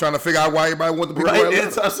That's why I'm trying to figure out why everybody wants the people to right, write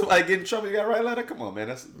letters. anytime somebody get in trouble, you gotta write a letter. Come on, man.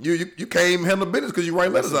 That's You can't even handle business because you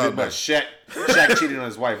write letters out but there. Shaq cheated on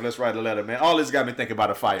his wife. Let's write a letter, man. All this got me thinking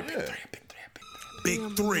about a fire. Big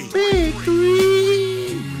three. Big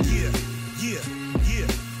three. Yeah, yeah, yeah,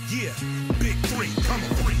 yeah. Big three. Come on.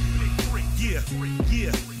 Big three. Yeah,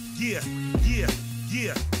 yeah, yeah, yeah,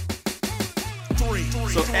 yeah. Three.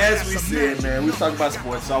 So as we said, man, we talking about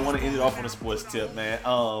sports. So I want to end it off on a sports tip, man.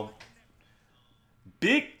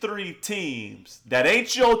 Big three teams that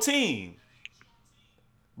ain't your team,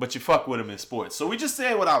 but you fuck with them in sports. So we just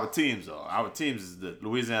said what our teams are. Our teams is the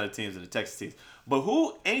Louisiana teams and the Texas teams. But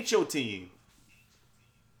who ain't your team,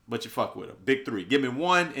 but you fuck with them? Big three. Give me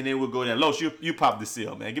one, and then we'll go there. Los, you pop the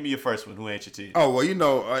seal, man. Give me your first one. Who ain't your team? Oh well,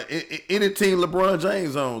 any team LeBron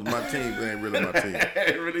James owns, my team ain't really my team.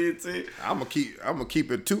 Really your team? I'm gonna keep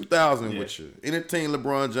it 2,000 with you. Any team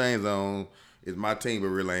LeBron James owns is my team, but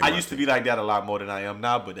really ain't. I used to be like that a lot more than I am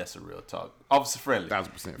now, but that's a real talk. Officer Friendly.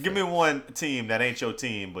 1,000% Give me one team that ain't your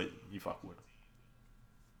team, but you fuck with them.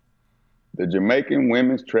 The Jamaican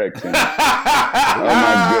women's track team. Oh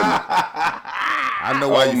my goodness. I know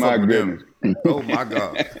why Oh you my fuck with goodness. them. Oh my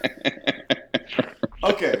God.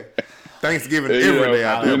 Okay. Thanksgiving You every know, day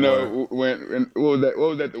out there. you know boy. when what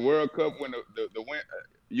was that? The World Cup when the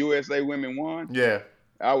USA women won. Yeah.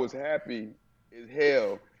 I was happy as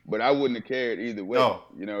hell, but I wouldn't have cared either way. No.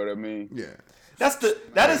 You know what I mean? Yeah. That's the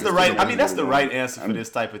right. I mean, that's the right answer for this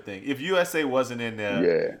type of thing. If USA wasn't in there,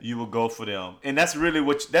 Yeah. you would go for them, and that's really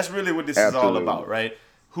what this is all Absolutely. about, right?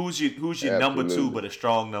 Who's your number two, Absolutely. but a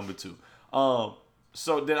strong number two.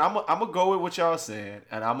 So then I'm gonna go with what y'all saying,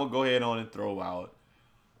 and I'm gonna go ahead on and throw out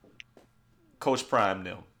Coach Prime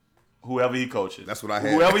now, whoever he coaches. That's what I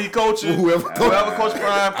had. Whoever he coaches, whoever Coach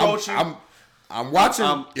Prime coaching. I'm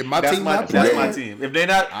watching. If my that's team my, not that's playing, my team. If they're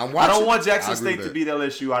not, I'm I don't watching. want Jackson I agree State with to that. beat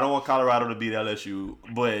LSU. I don't want Colorado to beat LSU,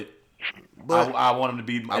 but But I want them to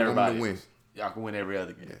beat I want them to everybody. win. Y'all can win every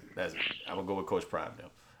other game. That's it. I'm gonna go with Coach Prime now.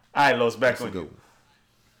 All right, Los, back on go.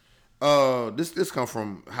 you. This come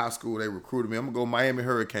from high school. They recruited me. I'm gonna go Miami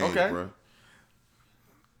Hurricanes, Okay. bro.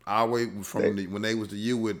 I always from when they was the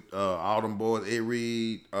U with all them boys, Ed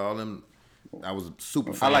Reed, all them. I was a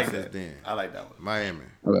super fan I like since that. then. I like that one. Miami.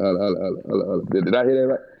 Did I hear that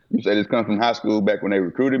right? You said this comes from high school back when they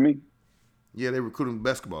recruited me? Yeah, they recruited me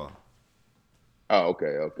basketball. Oh,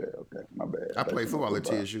 okay. My bad. I played football at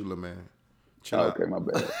TSU, little man. Chill Oh, out. okay, my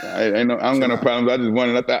bad. I don't got no problems. I just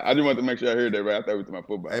wanted to make sure I heard that right. I thought we were talking about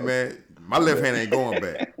football. Hey man, my left hand ain't going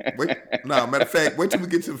back. Wait, no, matter of fact, wait till we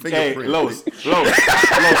get to the Hey, fingerprint. Los, it's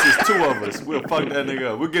two of us. We'll fuck that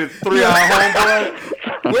nigga up. We'll get 3 hour homeboy.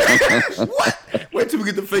 What? Wait till we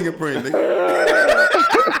get the fingerprint,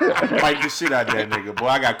 nigga. Fight the shit out that nigga, boy.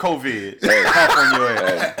 I got COVID. Cough on your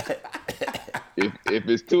ass. If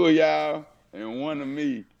it's two of y'all and one of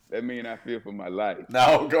me, that means I fear for my life.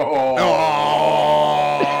 Now go on.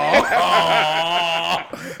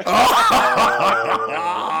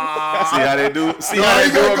 See how they do? See how they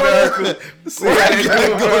do, America? See how they do,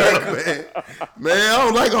 America? Man, I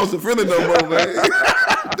don't like Austin Philly no more, man.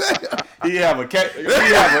 He have a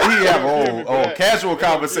casual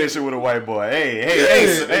conversation with a white boy.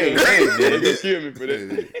 Hey, man. They kill me for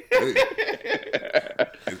that.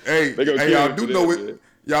 Hey, They gonna kill y'all me do for know that, it. man.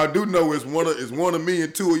 Y'all do know it's one of me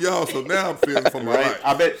and two of y'all. So now I'm feeling for my Right? life.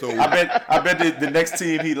 I bet So, the next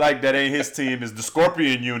team he like that ain't his team is the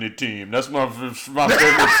Scorpion Unit team. That's my favorite.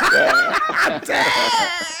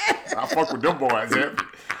 I fuck with them boys. Yeah.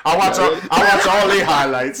 I watch all their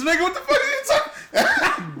highlights. Nigga, what the fuck are you talking?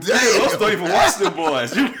 damn. Don't even watch them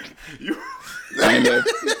boys. You. I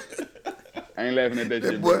ain't laughing at that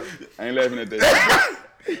shit, boy. bro. I ain't laughing at that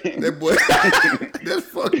shit. That boy, that's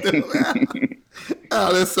fucked up.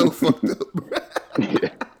 Oh, that's so fucked up, bro.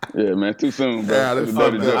 Yeah, man, too soon, bro. Yeah, that's It's a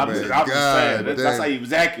fucked dirty up, joke, I'm man. just God saying. That's damn. how he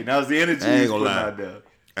was acting. That was the energy I ain't he was gonna putting lie. out there.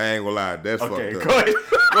 I ain't gonna lie, that's Okay, fucked go up. ahead.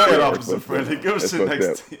 Go ahead, Officer Friendly. Give us That's your fucked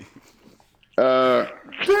next up. team.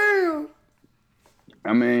 Damn.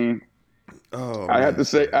 I mean, Oh, I'd have to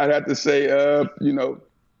say,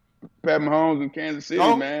 Pat Mahomes in Kansas City,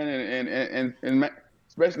 Oh. man, and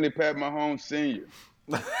especially Pat Mahomes Senior.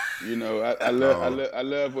 You know, I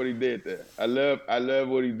love what he did there. I love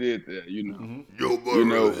what he did there. You know, Yo, boy, you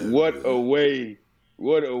know what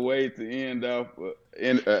a way to end off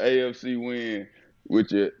an AFC win.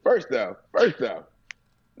 Which first off,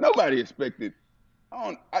 nobody expected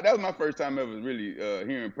That was my first time ever really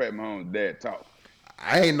hearing Pat Mahomes' dad talk.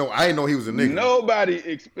 I ain't know he was a nigga. Nobody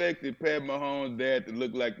expected Pat Mahomes' dad to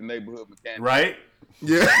look like the neighborhood mechanic. Right?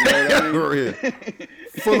 Yeah. You know what I mean?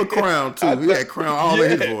 Full of crown, too. He had crown all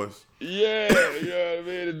in his voice. Yeah, you know what I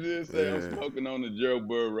mean? It just say I'm smoking on the Joe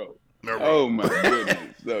Burrow. Oh my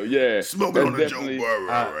goodness! So yeah, smoking on the Joe Burrow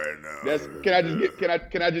right now. That's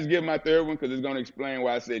can I just give my third one because it's gonna explain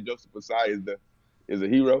why I said Joseph Ossai is a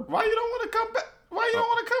hero. Why you don't want to come back? Why you don't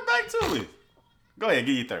want to come back to it? Go ahead,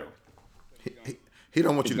 give your third one. He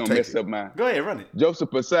don't want you to take it. Up my. Go ahead, run it. Joseph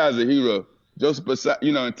Ossai is a hero. Joseph Ossai,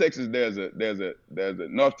 you know, in Texas there's a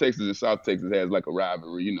North Texas and South Texas has like a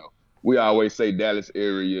rivalry. You know, we always say Dallas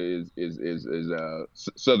area is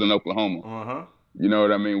Southern Oklahoma. Uh-huh. You know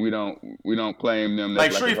what I mean? We don't claim them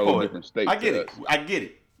like a whole different state. I get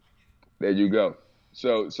it. There you go.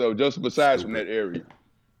 So Joseph Ossai from that area.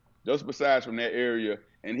 Joseph Ossai from that area,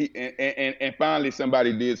 and he and finally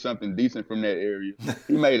somebody did something decent from that area.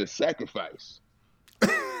 He made a sacrifice.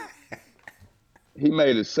 He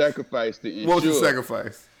made a sacrifice to ensure. What was the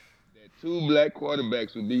sacrifice? That 2 black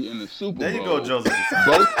quarterbacks would be in the Super Bowl. There you go, Joseph.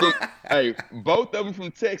 Both of them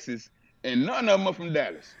from Texas, and none of them are from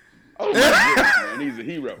Dallas. Oh my goodness, man, he's a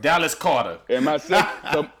hero. Dallas Carter. And my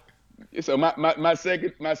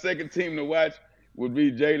second team to watch would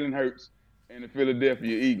be Jalen Hurts and the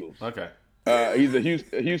Philadelphia Eagles. Okay. He's a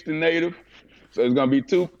Houston native, so it's gonna be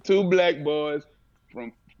two black boys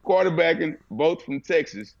from quarterbacking, both from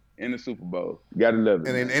Texas in the Super Bowl. Gotta love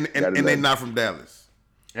it. And they're not from Dallas.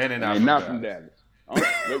 And they're not from Dallas.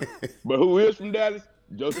 But who is from Dallas?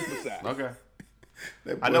 Joseph Ossai. Okay.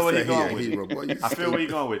 I know where you're going with. I feel where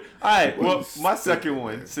you're going with. All right. Well, my second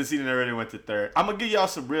one, since he didn't already went to third, I'm gonna give y'all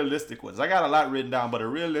some realistic ones. I got a lot written down, but a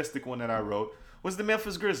realistic one that I wrote was the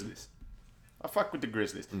Memphis Grizzlies. I fuck with the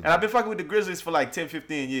Grizzlies. And I've been fucking with the Grizzlies for like 10,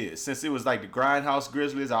 15 years. Since it was like the Grindhouse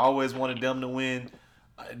Grizzlies, I always wanted them to win.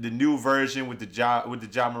 The new version with the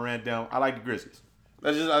Ja Morant down. I like the Grizzlies.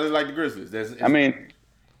 I just like the Grizzlies. I mean,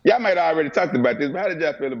 y'all might have already talked about this, but how did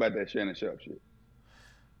y'all feel about that Shannon Sharp shit?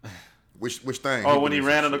 Which thing? Oh, when he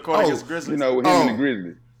ran on the court against the Grizzlies? You know, with him and the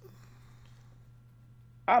Grizzlies.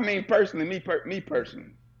 I mean, personally, me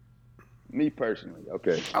personally,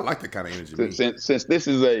 okay. I like that kind of energy. Since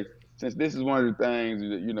this is one of the things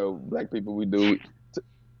that, you know, black people we do,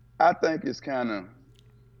 I think it's kind of.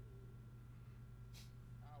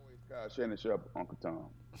 I always call Shannon Sharp Uncle Tom.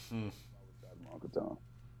 I always call him Uncle Tom.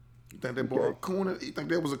 You think that boy coon? You think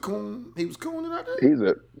that was a coon? He was cooning out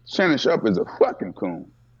there? Shannon Sharp is a fucking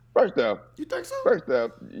coon. First off, you think so? First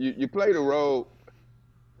off, you play the role.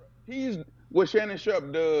 What Shannon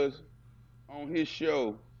Sharp does on his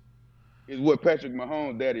show is what Patrick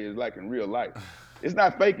Mahomes' daddy is like in real life. It's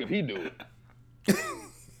not fake if he do it.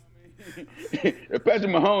 If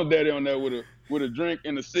Patrick Mahomes' daddy on there with a drink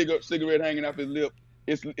and a cigarette hanging off his lip,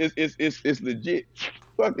 it's legit.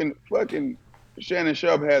 Fucking Shannon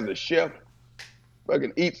Sharp has a chef.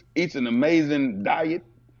 Fucking eats an amazing diet.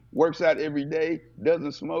 Works out every day,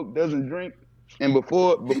 doesn't smoke, doesn't drink, and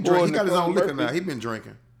before he got his own liquor now. He been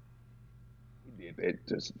drinking. He did that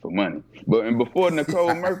just for money. And before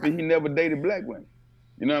Nicole Murphy, he never dated black women.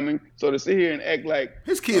 You know what I mean? So to sit here and act like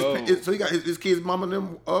his kids, so he got his kids' mama and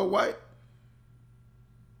them white.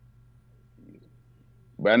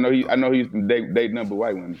 But I know he used to date number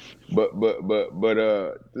white women. But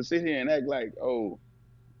to sit here and act like, oh,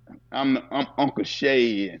 I'm Uncle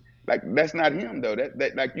Shay and like that's not him though.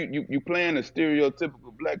 That like you playing a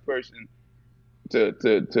stereotypical black person to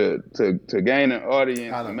gain an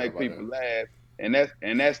audience and make people laugh, and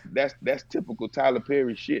that's typical Tyler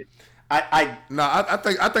Perry shit. I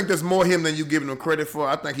think there's more him than you giving him credit for.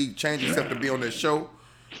 I think he changed himself to be on that show.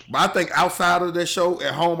 But I think outside of that show,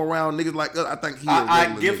 at home around niggas like us, I think he.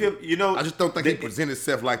 I give him, you know. I just don't think he presents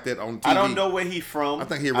himself like that on TV. I don't know where he from. I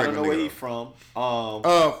think he a regular. I don't know where he from.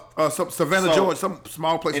 Savannah, Georgia, some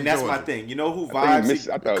small place in Georgia. And that's my thing. You know who vibes?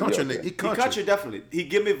 Country nigga. He country definitely. He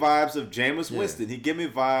give me vibes of Jameis Winston. He give me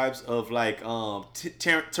vibes of like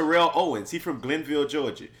Terrell Owens. He from Glenville,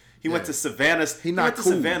 Georgia. He went to Savannah. He went to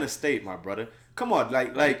Savannah State, my brother. Come on,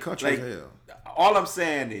 like country as hell. All I'm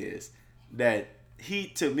saying is that. He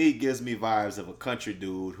to me gives me vibes of a country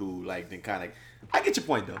dude who like then kind of. I get your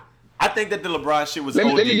point though. I think that the LeBron shit was. Let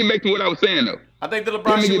me get back to what I was saying though. I think the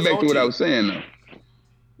LeBron shit was. Let me get back to what I was saying though.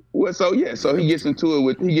 Well, so he gets into it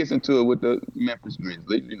with the Memphis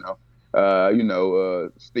Grizzlies.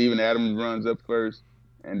 Steven Adams runs up first,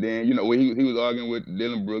 and then he was arguing with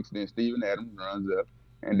Dylan Brooks. Then Steven Adams runs up.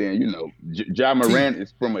 And then, Ja Morant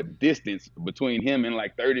is from a distance between him and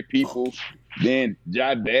like 30 people. Then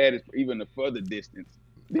Ja Dad is even a further distance.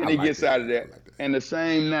 Then he gets out of there. And the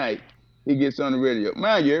same night, He gets on the radio.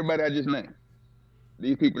 Mind you, everybody I just named.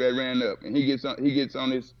 These people that ran up, and he gets on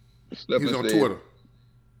his stuff He's and on says, Twitter.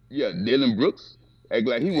 yeah, Dylan Brooks act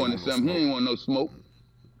like he wanted want no something. He smoke. ain't want no smoke.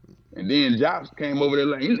 And then Josh came over there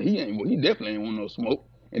like he definitely ain't want no smoke.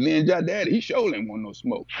 And then Josh Daddy, he sure ain't want no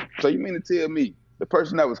smoke. So you mean to tell me the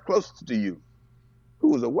person that was closest to you, who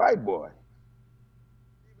was a white boy,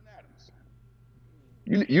 Steven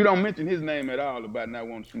Adams, you don't mention his name at all about not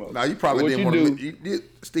wanting smoke. Now you probably What didn't you want do, to.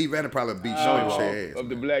 Steve Adams probably beat Shea ass. of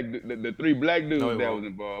the man. the three black dudes No, he that won't.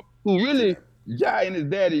 was involved, who really, Jai and his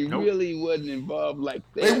daddy Nope. really wasn't involved like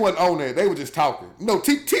that. They wasn't on there. They were just talking. No,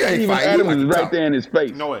 T ain't Steven fighting. Adams He was like to right talk. there in his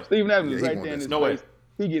face. No way. Steven Adams Yeah, was he right want there in that his No way. face.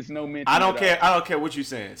 He gets no mention. I don't at care. all. I don't care what you're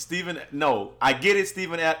saying, Steven. No, I get it,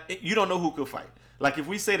 Steven. You don't know who could fight. Like if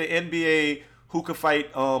we say the NBA, who could fight?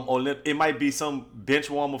 It might be some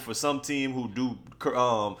bench warmer for some team who do.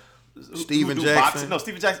 Steven who do Jackson. boxing. No,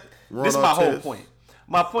 Steven Jackson. Ron This is my whole Artest. point.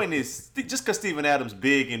 My point is just because Steven Adams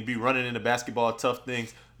big and be running into basketball tough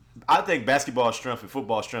things. I think basketball strength and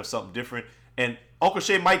football strength something different. And Uncle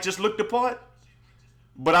Shea might just look the part,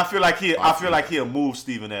 but I feel like he'll move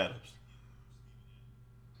Steven Adams.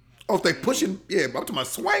 Oh, if they pushing, yeah, but I'm talking about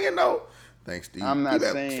swinging though. Thanks, Steve. I'm not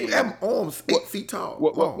Steve saying- Steve Adams arms 8 feet tall.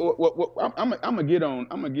 I'm gonna get on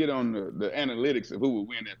the analytics of who would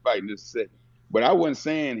win that fight in this second. But I wasn't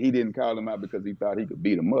saying he didn't call him out because he thought he could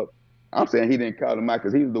beat him up. I'm saying he didn't call him out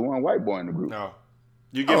because he was the one white boy in the group. No.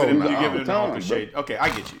 You giving him Uncle to Tom, Uncle Shea. Okay, I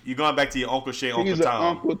get you. You're going back to your Uncle Shea, Uncle He's Tom. an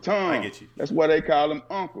Uncle Tom. I get you. That's why they call him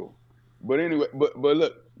Uncle. But anyway, but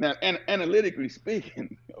look now, analytically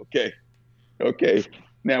speaking, okay.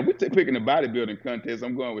 Now we're picking a bodybuilding contest.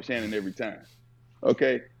 I'm going with Shannon every time.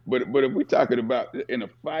 Okay, but if we're talking about in a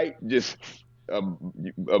fight, just a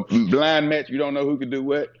blind match, you don't know who can do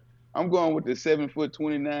what. I'm going with the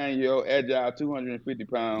 7'29" agile,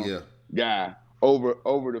 250-pound Yeah. guy over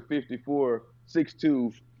the 54,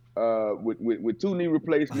 6'2", with 2 knee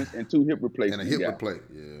replacements and 2 hip replacements. And a hip guy.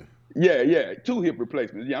 replay. Yeah. Yeah, 2 hip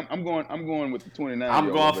replacements. Yeah, I'm going with the 29. I'm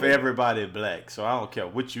going for everybody black, so I don't care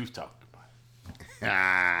what you talking about.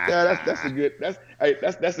 Yeah, that's a good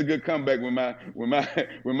that's a good comeback when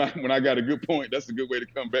I got a good point. That's a good way to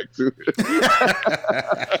come back to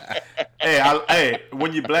it. Hey,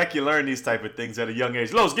 when you black, you learn these type of things at a young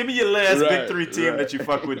age. Los, give me your last Big Right, 3 team right. that you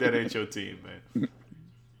fuck with that ain't your team, man.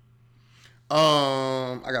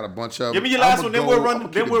 I got a bunch of them. Give me your last I'ma one, then go- we'll I'ma run.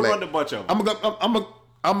 keep Then it we'll black. run the bunch of them.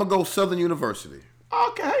 I'm gonna go Southern University.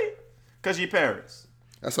 Okay, cause your parents.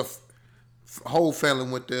 That's a whole family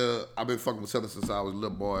went there. I've been fucking with Southern since I was a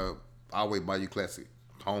little boy. I always buy you classic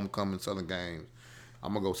homecoming Southern games.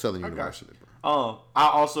 I'm gonna go Southern University, bro. I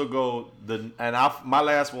also go my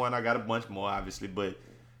last one. I got a bunch more, obviously, but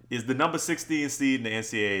is the number 16 seed in the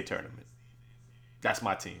NCAA tournament. That's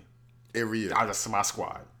my team. Every year. That's my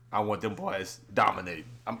squad. I want them boys dominating.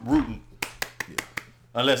 I'm rooting.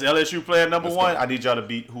 Unless LSU play at number 1, I need y'all to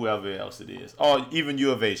beat whoever else it is. Or even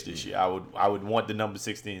U of H this year. I would want the number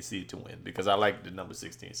 16 seed to win because I like the number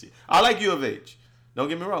 16 seed. I like U of H. Don't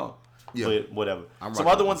get me wrong. Yeah. But whatever. I'm Some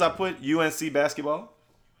rocking other with ones I put, UNC basketball.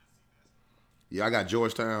 Yeah, I got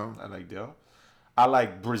Georgetown. I like them. I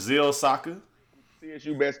like Brazil soccer.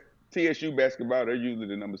 TSU basketball, they're usually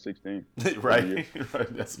the number 16. Right?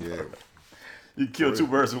 Right. That's Yeah. You kill 2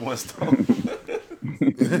 birds with one stone.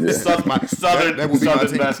 That Southern would be my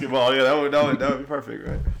team. basketball. Yeah, that would be perfect,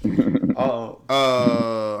 right?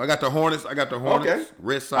 I got the Hornets. Okay.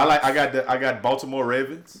 Red Sox. I got Baltimore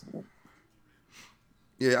Ravens.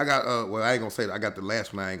 Yeah, I got. Well, I ain't gonna say that. I got the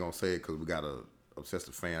last one. I ain't gonna say it because we got a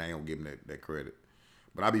obsessive fan. I ain't gonna give him that credit.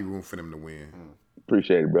 But I be rooting for them to win.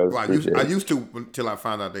 Appreciate it, brother. Well, Appreciate I it. used to until I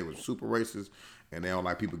found out they were super racist and they don't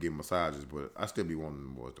like people getting massages. But I still be wanting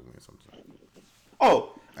them boys to win sometimes.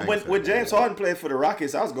 Oh, ain't when saying James that. Harden played for the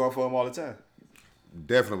Rockets, I was going for him all the time.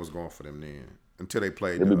 Definitely was going for them then until they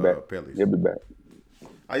played He'll the be back. Pelicans. He'll be back.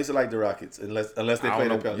 I used to like the Rockets unless they I played don't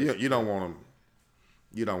the know. Pelicans. You don't want them.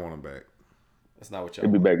 You don't want them back. That's not what y'all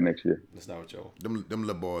He'll be want. back next year. That's not what y'all Them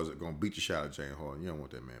little boys are gonna beat the shot at James Harden. You don't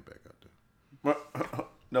want that man back out there. want.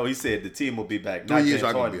 No, he said the team will be back. 3 Not years, James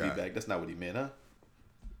y'all gonna Harden be be all right. back. That's not what he meant, huh?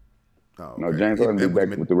 Oh, No, okay. James Harden will That be would've back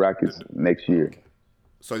been- with the Rockets next year.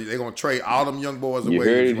 So they're gonna trade all them young boys You away.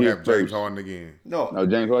 heard And it you gonna here have James first. Harden again. No,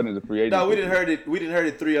 James Harden is a free agent. No, we didn't heard it. We didn't heard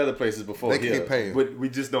it 3 other places before They can't here, pay him. but we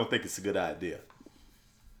just don't think it's a good idea.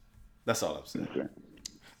 That's all I'm saying. Okay.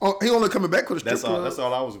 Oh, he only coming back with a strip That's all. club That's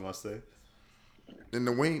all I was gonna say. in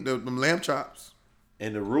the wing. Them lamb chops.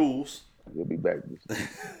 And the rules. He'll be back.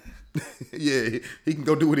 Yeah, he can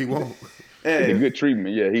go do what he wants. It's a Hey, good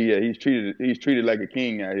treatment. Yeah, he's treated like a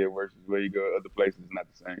king out here versus where you go other places. Not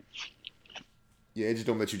the same. Yeah, it just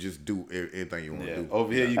don't let you just do anything you want to do.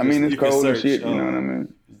 Over here, I mean, it's you can cold and search, shit. You know what I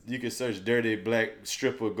mean? You can search "dirty black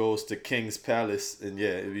stripper goes to King's Palace," and yeah,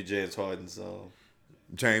 it'd be James Harden's.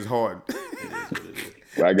 James Harden.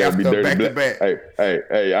 Well, I gotta be dirty back to black. back.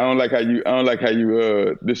 Hey! I don't like how you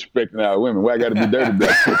disrespecting our women. Why I gotta be dirty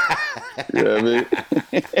black? You know what I mean?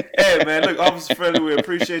 Hey man, look, Officer Friendly, we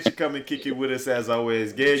appreciate you coming kicking with us as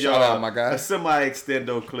always. Gave Shout y'all out, my guy. a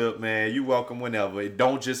semi-extendo clip, man. You welcome whenever. It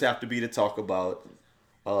don't just have to be to talk about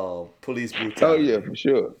police brutality. Oh yeah, for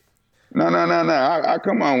sure. No. I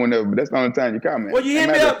come on whenever, but that's the only time you comment. Well, you hit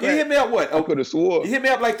me up. You hit me up what? I could have swore. You hit me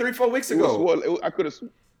up like 3-4 weeks ago. I could have.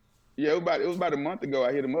 Yeah, it was about a month ago.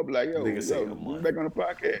 I hit him up like, yo, Nigga say a you month. back on the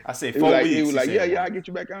podcast. I say He 4 was like, weeks. He was like, He said yeah, I'll get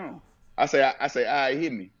you back on. I say, all right,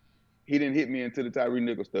 hit me. He didn't hit me until the Tyree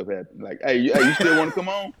Nichols stuff happened. Like, hey, you still want to come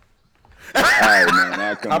on? All right, man.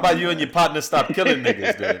 I'll come How about on, you man. and your partner stop killing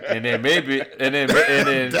niggas, dude? And then maybe, shit, maybe.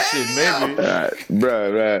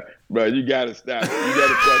 All right, bro, you gotta stop.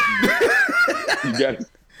 You gotta.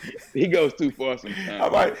 He goes too far sometimes. How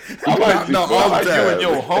about all the you time. and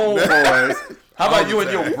your homeboys? How about you and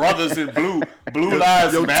your brothers in Blue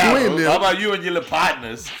Lives Your Matter? twin them. How about you and your little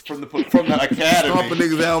partners from the academy? Stomping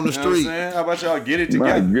niggas out on the You know what I'm street. saying? How about y'all get it My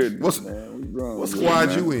together? goodness, What's- man. What's wrong What with squad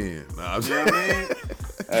man? you in? Nah, I'm You know what I mean?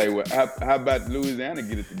 Hey, well, how about Louisiana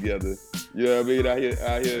get it together? You know what I mean? Out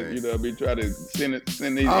here, you know what I mean? Try to send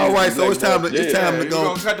these. All right, so it's time to Yeah, to We're go.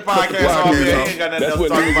 gonna cut the podcast off podcast here. off. Ain't got nothing That's else to what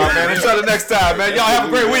talk niggas about, do. man. Until the next time, man. Y'all have a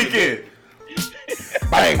great weekend.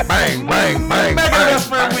 Bang, bang, bang, bang, Make it bang, best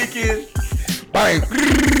friend bang, weekend. bang.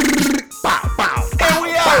 Bow, bow, And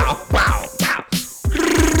we out. bow, bow.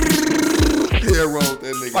 Yeah, roll with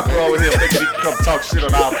that nigga. Fuck man. wrong with him thinking he can come talk shit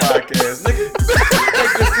on our podcast, nigga.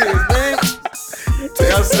 Take this serious, man. You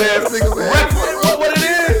know what I'm saying? Nigga, man. What it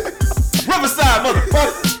is? Riverside,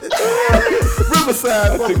 motherfucker.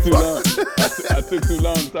 Riverside, I took too motherfucker. long. I took too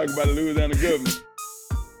long to talk about the Louisiana government.